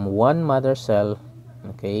from one mother cell,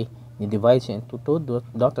 okay, it divides into two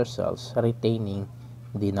daughter cells, retaining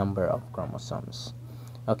the number of chromosomes.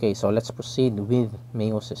 Okay, so let's proceed with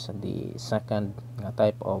meiosis, the second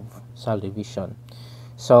type of cell division.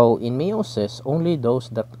 So in meiosis, only those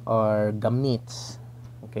that are gametes,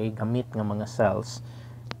 okay, gamete nga mga cells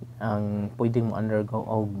ang pwedeng mo undergo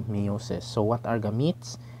og meiosis. So what are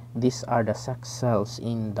gametes? These are the sex cells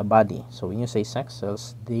in the body. So when you say sex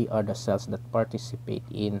cells, they are the cells that participate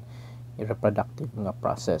in a reproductive nga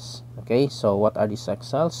process. Okay, so what are the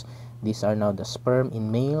sex cells? These are now the sperm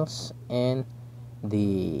in males and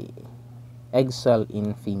the egg cell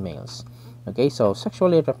in females. Okay, so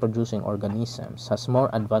sexually reproducing organisms has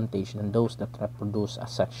more advantage than those that reproduce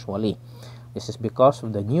asexually. This is because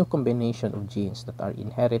of the new combination of genes that are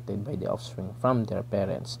inherited by the offspring from their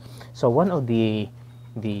parents. So one of the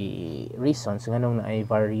reasons nganong naay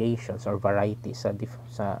variations or varieties sa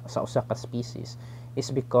usa ka species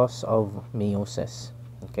is because of meiosis.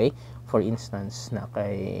 Okay, for instance na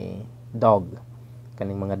kay dog,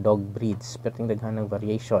 kaning mga dog breeds perting daghanang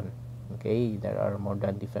variation. Okay, there are more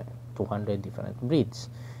than 200 different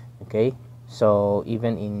breeds. Okay, so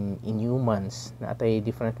even in humans na atay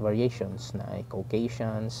different variations, na ay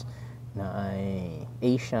Caucasians, na ay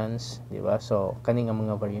Asians, di ba? So kaning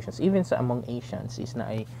mga variations even sa among Asians is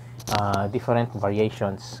na ay different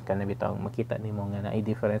variations. Kana bitaw makita nimo nga na ay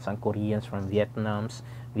difference ang Koreans from Vietnams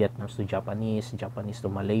to Japanese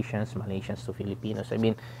to Malaysians to Filipinos. I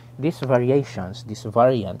mean, these variations, these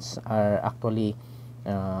variants are actually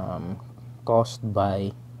caused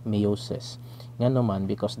by meiosis. Nga naman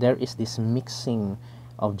because there is this mixing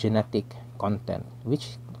of genetic content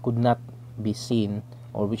which could not be seen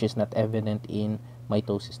or which is not evident in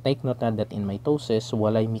mitosis. Take note that in mitosis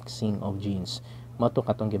walay mixing of genes. Mato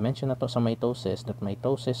katong gi-mention nato sa mitosis that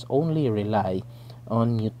mitosis only rely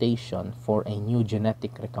on mutation for a new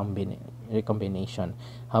genetic recombination.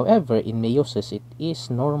 However, in meiosis it is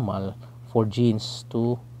normal for genes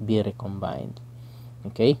to be recombined.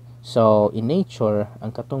 Okay? So, in nature,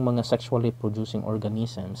 ang katong mga sexually producing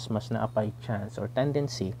organisms mas naapay chance or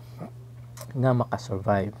tendency nga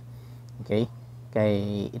makasurvive. Okay?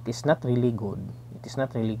 Kay it is not really good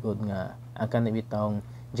nga ang kanibitang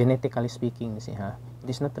genetically speaking siya, it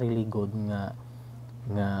is not really good nga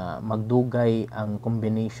magdugay ang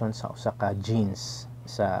combination sa usa ka genes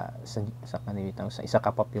sa kanibitang sa isa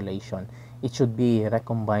ka population. It should be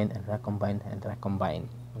recombined.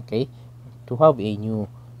 Okay, to have a new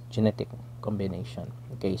genetic combination.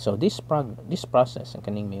 Okay, so this process ang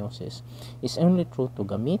kaning meiosis is only true to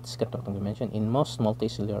gametes katong mentioned in most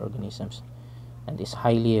multicellular organisms and is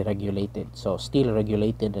highly regulated. So still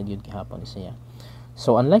regulated ra gyud gihapon siya.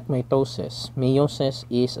 So unlike mitosis, meiosis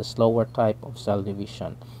is a slower type of cell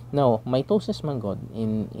division. Now, mitosis man god,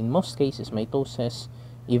 in most cases mitosis,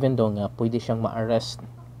 even though nga pwede siyang ma-arrest,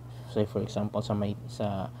 say for example sa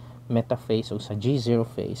metaphase o sa G0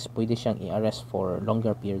 phase, pwede siyang i-arrest for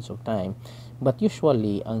longer periods of time. But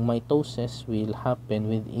usually, ang mitosis will happen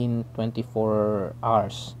within 24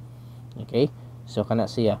 hours. Okay? So, kana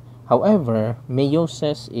siya. However,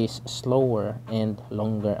 meiosis is slower and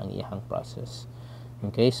longer ang iyang process.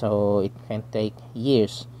 Okay? So, it can take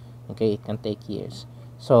years. Okay? It can take years.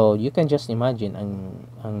 So, you can just imagine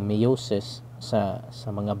ang meiosis sa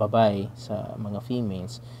mga babae, sa mga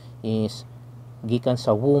females is gikan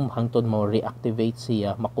sa womb hangtod mo reactivate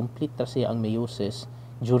siya, makomplete ra siya ang meiosis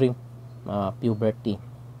during puberty.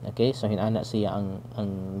 Okay? So, hinana siya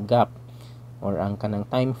ang gap or ang kanang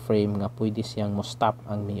time frame nga pwede siyang mo stop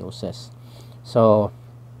ang meiosis. So,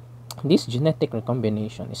 this genetic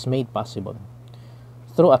recombination is made possible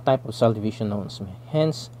through a type of cell division known as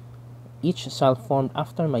hence each cell formed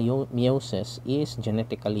after meiosis is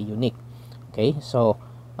genetically unique. Okay? So,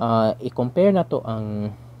 i-compare na to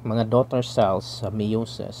ang mga daughter cells sa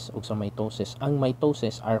meiosis o sa mitosis. Ang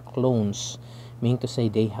mitosis are clones, meaning to say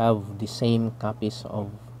they have the same copies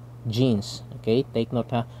of genes. Okay? Take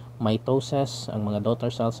note ha, mitosis, ang mga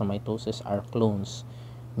daughter cells sa mitosis are clones,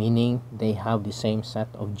 meaning they have the same set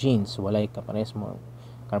of genes. Walay kapares mo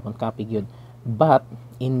carbon copy gyud. But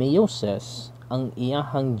in meiosis, ang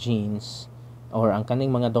iyahang genes or ang kaning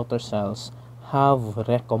mga daughter cells have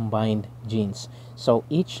recombined genes. So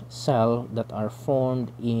each cell that are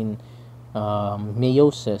formed in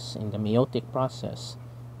meiosis, in the meiotic process,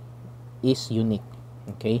 is unique.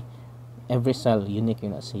 Okay? Every cell unique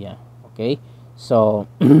yun na siya. Okay? So,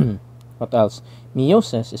 what else?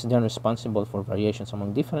 Meiosis is then responsible for variations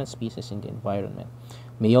among different species in the environment.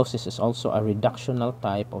 Meiosis is also a reductional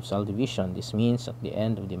type of cell division. This means at the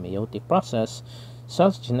end of the meiotic process,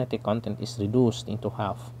 cell's genetic content is reduced into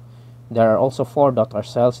half. There are also 4 daughter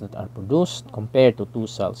cells that are produced compared to 2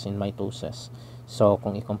 cells in mitosis. So,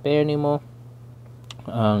 kung i-compare nimo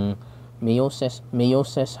ang meiosis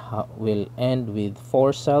will end with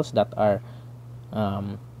 4 cells that are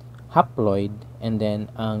haploid, and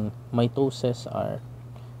then ang mitosis are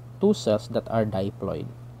 2 cells that are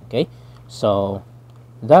diploid. Okay? So,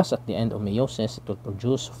 thus, at the end of meiosis, it will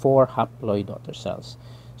produce 4 haploid daughter cells.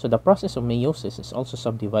 So, the process of meiosis is also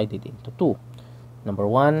subdivided into 2. Number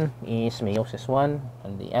 1 is meiosis 1,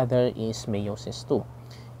 and the other is meiosis 2.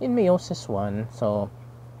 In meiosis 1, so,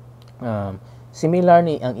 similar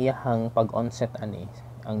ni ang iyahang pag-onset ani,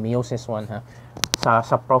 ang meiosis 1 ha,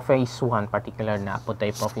 sa prophase 1, particular na po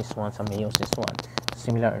tayo prophase 1 sa meiosis 1.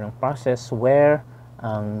 Similar ang process where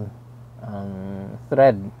ang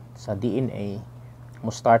thread sa DNA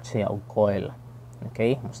mo start siya og coil.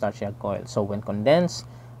 Okay? Mo start siya og coil. So when condensed,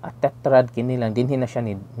 a tetrad kini lang dinhi na siya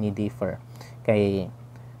ni differ. Kay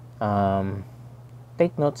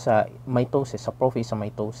take note sa mitosis, sa prophase sa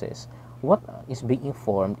mitosis, what is being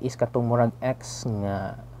formed is katong murag X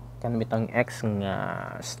nga kanmitang X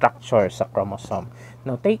nga structure sa chromosome.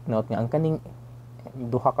 Now take note nga ang kaning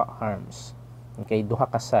duha ka arms, okay, duha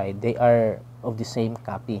ka side, they are of the same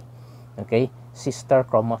copy. Okay? Sister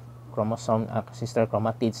chromosome, sister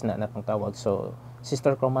chromatids na natong tawag. So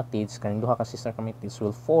sister chromatids, kaning duha ka sister chromatids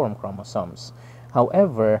will form chromosomes.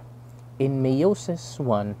 However, in meiosis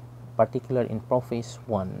 1, particular in prophase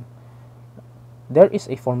 1, there is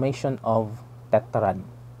a formation of tetrad.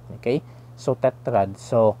 Okay? So tetrad,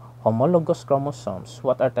 so homologous chromosomes.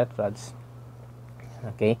 What are tetrads?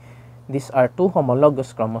 Okay? These are 2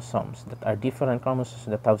 homologous chromosomes that are different chromosomes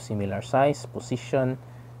that have similar size, position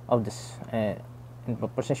of this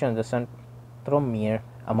position of the centromere,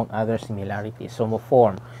 among other similarities. So mo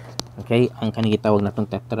form, okay, ang kanang gitawag natong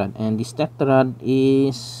tetrad. And this tetrad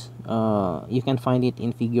is you can find it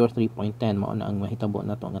in figure 3.10, mao na ang mahitabo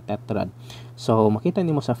nato nga tetrad. So makita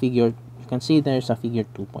nimo sa figure, you can see there sa figure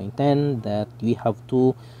 2.10 that we have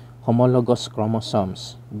 2 homologous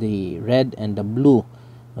chromosomes, the red and the blue.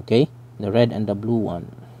 Okay, the red and the blue one,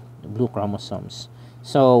 the blue chromosomes.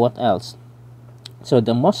 So what else? So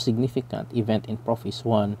the most significant event in prophase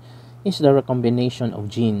 1 is the recombination of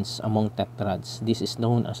genes among tetrads. This is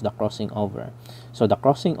known as the crossing over. So the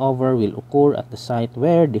crossing over will occur at the site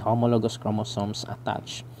where the homologous chromosomes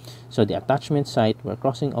attach. So the attachment site where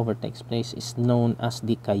crossing over takes place is known as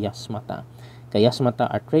the chiasmata. Chiasmata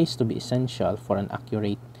are traced to be essential for an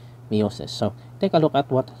accurate meiosis. So take a look at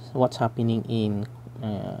what's happening in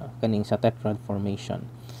kaning sa tetrad formation.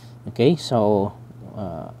 Okay, so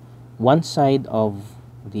one side of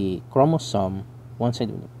the chromosome, one side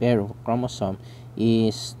of the pair of chromosome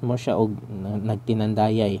is mo siya og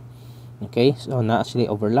nagtinandayay. Okay, so na actually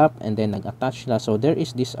overlap and then nag-attach sila. So there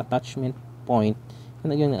is this attachment point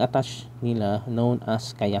na nag-attach nila known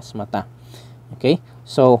as chiasmata. Okay,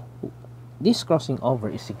 so this crossing over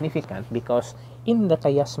is significant because in the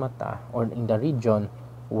chiasmata or in the region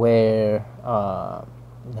where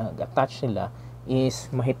nag-attach sila is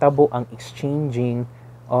mahitabo ang exchanging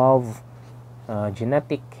of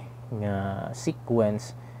genetic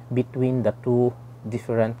sequence between the two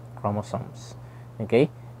different chromosomes. Okay?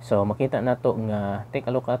 So makita nato nga take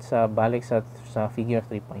a look at sa balik sa figure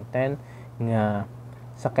 3.10 nga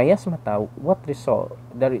sa chiasmata what result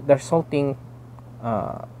the resulting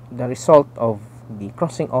the result of the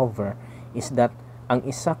crossing over is that ang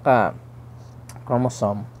isa ka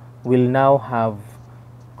chromosome will now have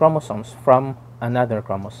chromosomes from another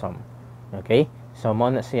chromosome. Okay? So mo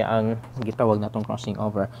na siya ang gitawag natong crossing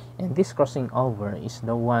over, and this crossing over is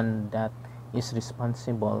the one that is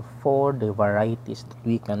responsible for the varieties that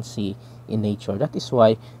we can see in nature. That is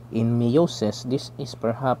why in meiosis this is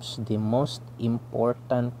perhaps the most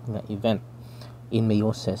important nga event in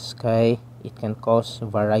meiosis kay it can cause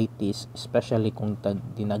varieties, especially kung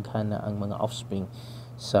dinaghan na ang mga offspring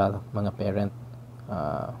sa mga parent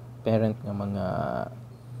nga mga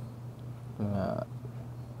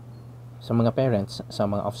sa mga parents sa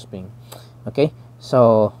mga offspring. Okay,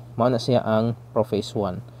 so mao na siya ang prophase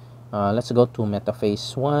 1. Let's go to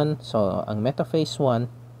metaphase 1. So ang metaphase 1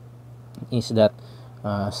 is that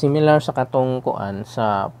similar sa katong kuan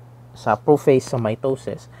sa prophase sa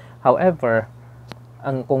mitosis. However,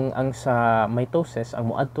 kung ang sa mitosis ang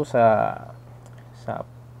moadto sa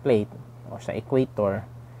plate or sa equator,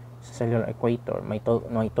 sa cellular equator,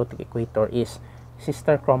 mitotic equator is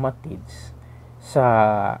sister chromatids.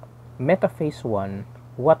 Sa metaphase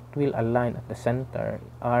 1, what will align at the center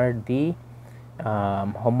are the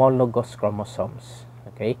homologous chromosomes.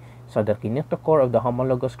 Okay, so the kinetochore of the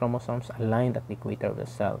homologous chromosomes aligned at the equator of the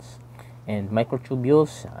cells, and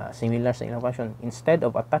microtubules similar sa innovation, instead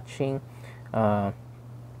of attaching to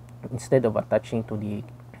the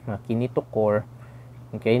kinetochore,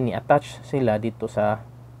 okay, ni-attach sila dito sa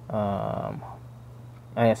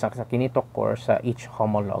kinetochore sa each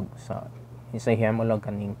homolog, sa isa homolog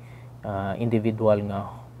kaning individual nga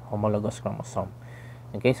homologous chromosome.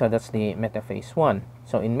 Okay, so that's the metaphase 1.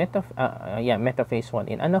 So in metaphase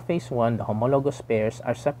 1. In anaphase 1, the homologous pairs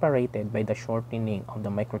are separated by the shortening of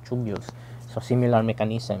the microtubules. So similar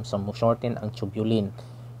mechanism, so mo shorten ang tubulin.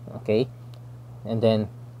 Okay? And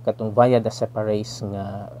then katong via the separase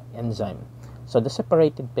nga enzyme. So the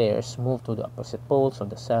separated pairs move to the opposite poles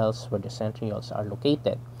of the cells where the centrioles are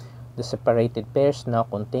located. The separated pairs now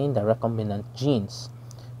contain the recombinant genes.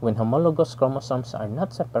 When homologous chromosomes are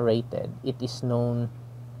not separated, it is known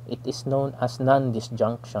as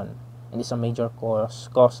non-disjunction, and is a major cause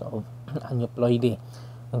of aneuploidy.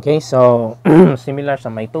 Okay, so similar sa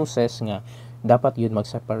mitosis nga dapat yun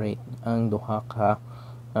mag-separate ang duha ka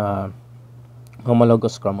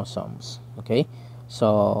homologous chromosomes. Okay,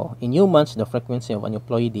 so in humans the frequency of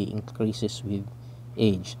aneuploidy increases with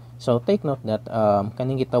age. So take note that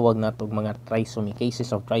kaning gitawag nato mga trisomy, cases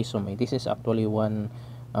of trisomy, this is actually one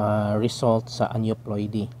result sa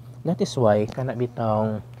aneuploidy. That is why kana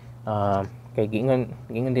bitawng kay gingon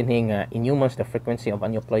din nga in humans the frequency of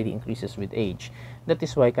aneuploidy increases with age. That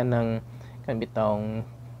is why kan bitawng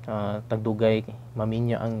tagdugay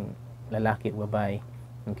maminya ang lalaki o babae.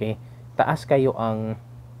 Okay, taas kayo ang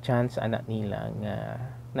chance anak nila nga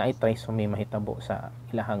naay trisomy mahitabo sa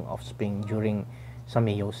ilahang offspring during sa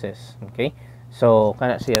meiosis. Okay, so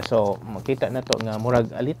kana siya, so makita na to nga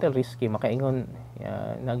murag a little risky, makaingon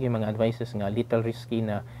nagi mga advices nga little risky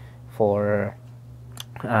na for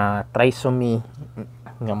trisomy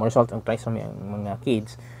nga mo result ang trisomy ang mga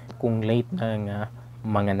kids kung late na nga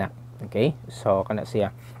manganak. Okay, so kana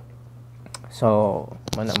siya, so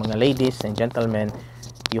mga ladies and gentlemen,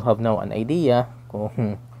 you have now an idea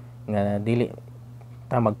kung nga dili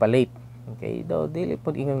ta magpa-late. Okay, do dili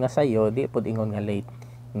pud ingon nga sayo, dili pud ingon nga late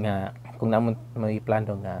nga kung namon may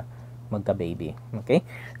plano nga magka-baby. Okay.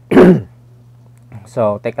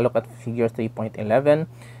 So take a look at figure 3.11.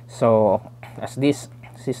 So as these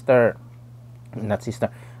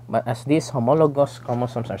homologous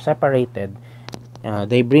chromosomes are separated,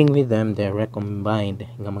 they bring with them their recombined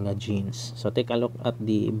nga mga genes. So take a look at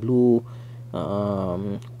the blue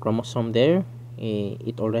chromosome there.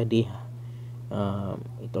 It already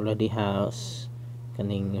has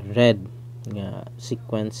kaning red nga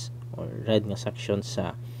sequence or red nga section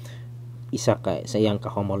sa iyang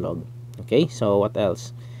ka-homolog. Okay, so what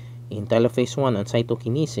else? In telophase 1 and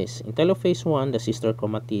cytokinesis. In telophase 1, the sister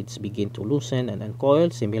chromatids begin to loosen and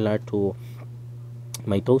uncoil, similar to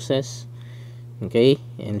mitosis. Okay,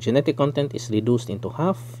 and genetic content is reduced into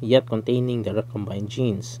half, yet containing the recombined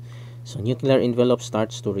genes. So nuclear envelope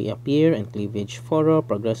starts to reappear and cleavage furrow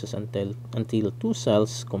progresses until two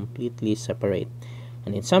cells completely separate.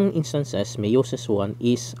 And in some instances, meiosis 1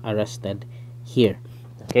 is arrested here.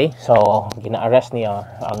 Okay, so gina-arrest niya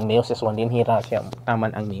ang meiosis 1 din hira siya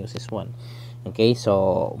taman ang meiosis 1. Okay,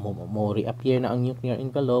 so mo reappear na ang nuclear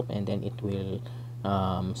envelope and then it will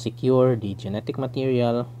secure the genetic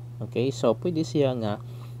material. Okay, so pwede siya nga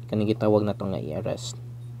kanang gitawag na to nga i-arrest.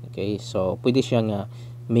 Okay, so pwede siya nga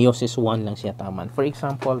meiosis 1 lang siya taman. For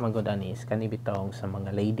example, magod is kani bitaw sa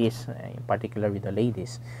mga ladies, in particular with the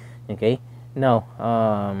ladies. Okay, now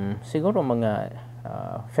siguro mga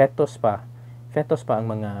fetus pa ang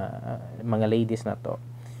mga ladies na to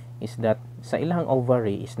is that sa ilang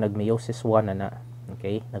ovary is nag-meiosis 1 na.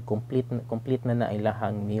 Okay, complete na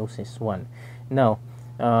ilahang meiosis 1. Now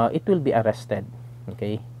it will be arrested.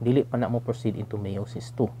 Okay, dili pa na mo proceed into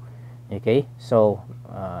meiosis 2. Okay, so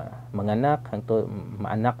manganak hangtod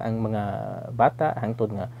maanak ang mga bata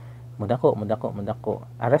hangtod nga mudako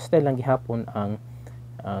arrested lang gihapon ang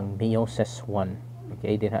meiosis 1.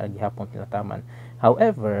 Okay, dinha gihapon tinataman.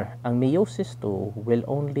 However, ang meiosis 2 will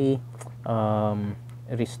only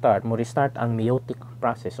restart ang meiotic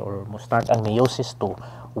process or mo start ang meiosis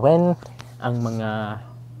 2 when ang mga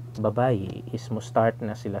babayi is mo start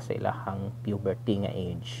na sila sa ilahang puberty nga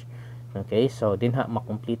age. Okay, so dinha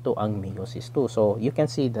makumpleto ang meiosis 2. So you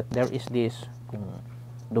can see that there is this kung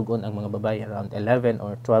dugon ang mga babayi around 11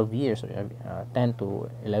 or 12 years or 10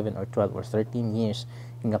 to 11 or 12 or 13 years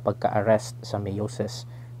nga pagka-arrest sa meiosis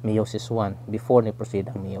 1 before ni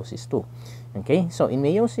proceed ang meiosis 2. Okay, so in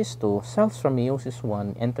meiosis 2, cells from meiosis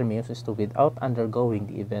 1 enter meiosis 2 without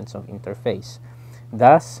undergoing the events of interphase.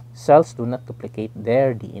 Thus, cells do not duplicate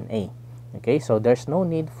their DNA. Okay, so there's no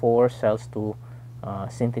need for cells to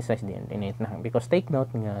synthesize DNA because take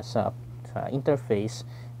note nga sa interphase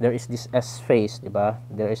there is this S phase, di ba?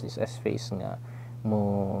 There is this S phase nga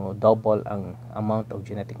mo double ang amount of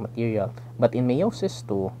genetic material, but in meiosis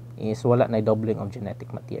 2 is wala na doubling of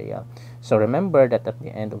genetic material. So remember that at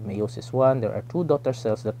the end of meiosis 1 there are two daughter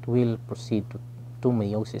cells that will proceed to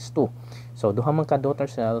meiosis 2. So duha man ka daughter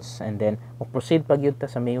cells and then mo proceed pag yun ta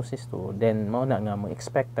sa meiosis 2, then mao na nga mo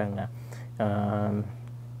expect nga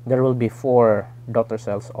there will be 4 daughter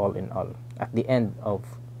cells all in all at the end of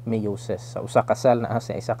meiosis. So usa ka cell na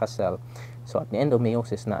sa isa ka cell. So at the end of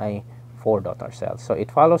meiosis na ay 4 daughter cells. So it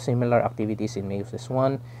follows similar activities in meiosis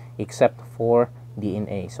 1 except for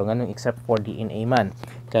DNA. So nganong except for DNA man?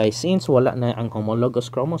 Kay since wala na ang homologous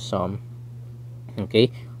chromosome, okay,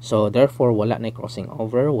 so therefore wala na crossing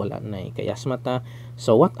over, wala na chiasmata.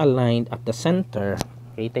 So what aligned at the center,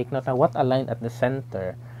 okay, take note na what aligned at the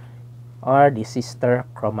center are the sister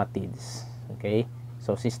chromatids. Okay,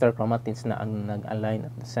 so sister chromatids na ang nag-align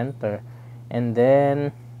at the center, and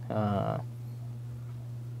then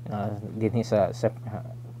din sa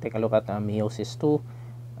take a look at meiosis 2,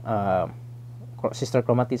 sister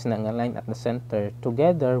chromatids na align at the center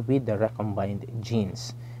together with the recombined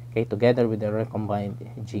genes. Okay, together with the recombined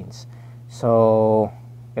genes. So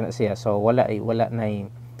kana siya, so wala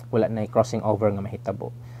na crossing over nga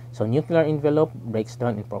mahitabo. So nuclear envelope breaks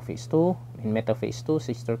down in prophase 2. In metaphase 2,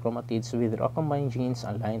 sister chromatids with recombined genes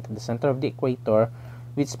aligned to the center of the equator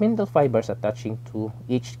with spindle fibers attaching to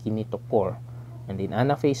each kinetochore. And in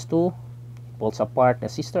anaphase 2, it pulls apart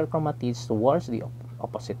the sister chromatids towards the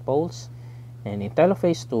opposite poles. And in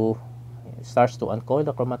telophase 2, it starts to uncoil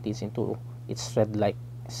the chromatids into its thread-like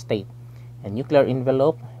state. And nuclear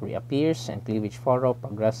envelope reappears and cleavage furrow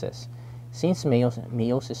progresses. Since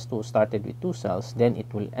meiosis 2 started with 2 cells, then it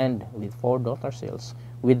will end with 4 daughter cells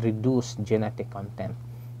with reduced genetic content.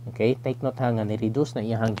 Okay, take note nga ni-reduce na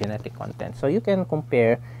iyang genetic content. So you can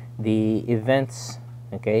compare the events,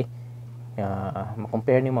 okay,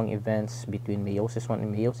 ma-compare ni mga events between meiosis 1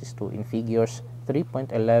 and meiosis 2 in figures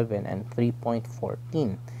 3.11 and 3.14.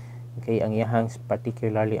 Okay, ang iyang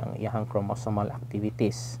particularly ang iyang chromosomal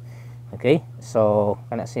activities. Okay, so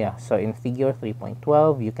kana siya. So in figure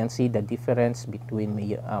 3.12, you can see the difference between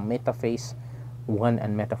metaphase 1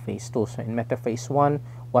 and metaphase 2. So in metaphase 1,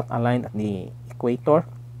 what aligned at the equator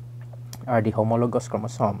are the homologous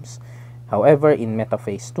chromosomes. However, in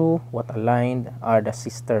metaphase 2, what aligned are the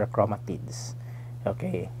sister chromatids.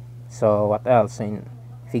 Okay, so what else? In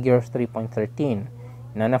figure 3.13,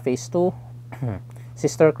 in anaphase 2,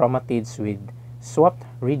 sister chromatids with swapped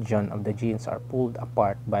region of the genes are pulled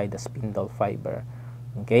apart by the spindle fiber.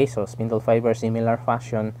 Okay, so spindle fiber, similar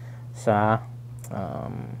fashion sa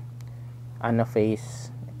anaphase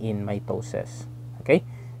in mitosis. Okay,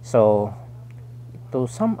 so to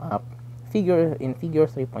sum up, in figure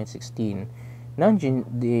 3.16,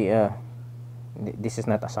 this is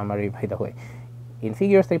not a summary by the way. In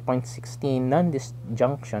figure 3.16,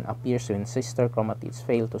 non-disjunction appears when sister chromatids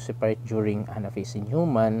fail to separate during anaphase. In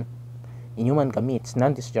human gametes,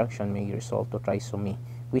 non-disjunction may result to trisomy,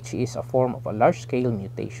 which is a form of a large-scale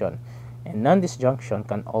mutation. And non-disjunction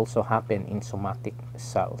can also happen in somatic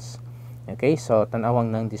cells. Okay, so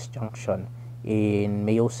tanawang non-disjunction in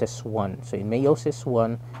meiosis 1. So in meiosis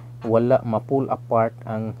 1, wala ma-pull apart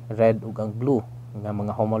ang red ug ang blue nga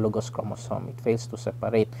mga homologous chromosome. It fails to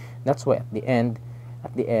separate. That's why at the end,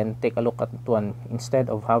 take a look at one. Instead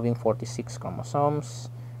of having 46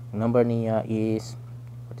 chromosomes, number niya is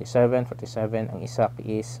 47, 47. Ang isa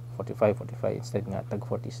is 45, 45. Instead nga, tag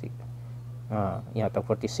 46. Tag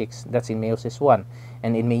 46. That's in meiosis 1.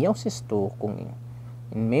 And in meiosis 2, kung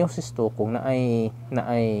naay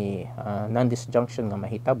non-disjunction nga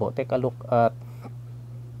mahitabo, take a look at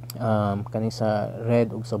kaning sa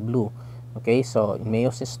red ug sa blue. Okay, so in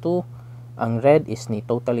meiosis 2, ang red is ni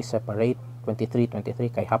totally separate, 23, 23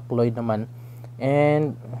 kay haploid naman,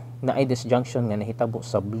 and naay disjunction nga nahitabo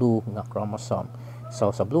sa blue nga chromosome.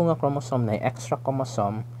 So sa blue nga chromosome na extra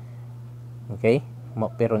chromosome, okay,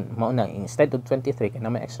 pero mauna instead of 23 kay na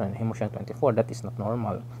may extra nahimo siyang 24. That is not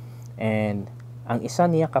normal. And ang isa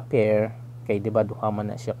niya ka pair kay di ba duha man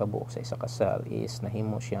na siya kabuok sa isa ka cell is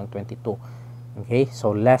nahimo siyang 22. Okay,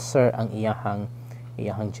 so lesser ang iyahang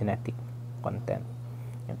genetic content.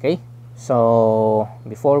 Okay, so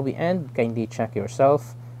before we end, kindly check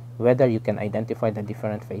yourself whether you can identify the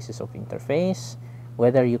different phases of interphase,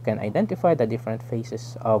 whether you can identify the different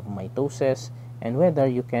phases of mitosis, and whether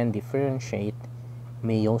you can differentiate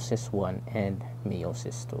meiosis 1 and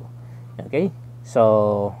meiosis 2. Okay,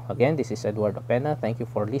 so again, this is Eduardo Pena. Thank you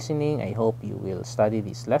for listening. I hope you will study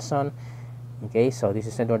this lesson. Okay, so this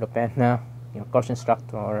is Eduardo Pena, your course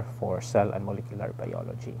instructor for cell and molecular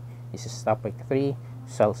biology. This is topic 3,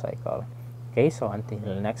 cell cycle. Okay, so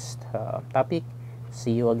until next topic,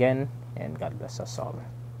 see you again, and God bless us all.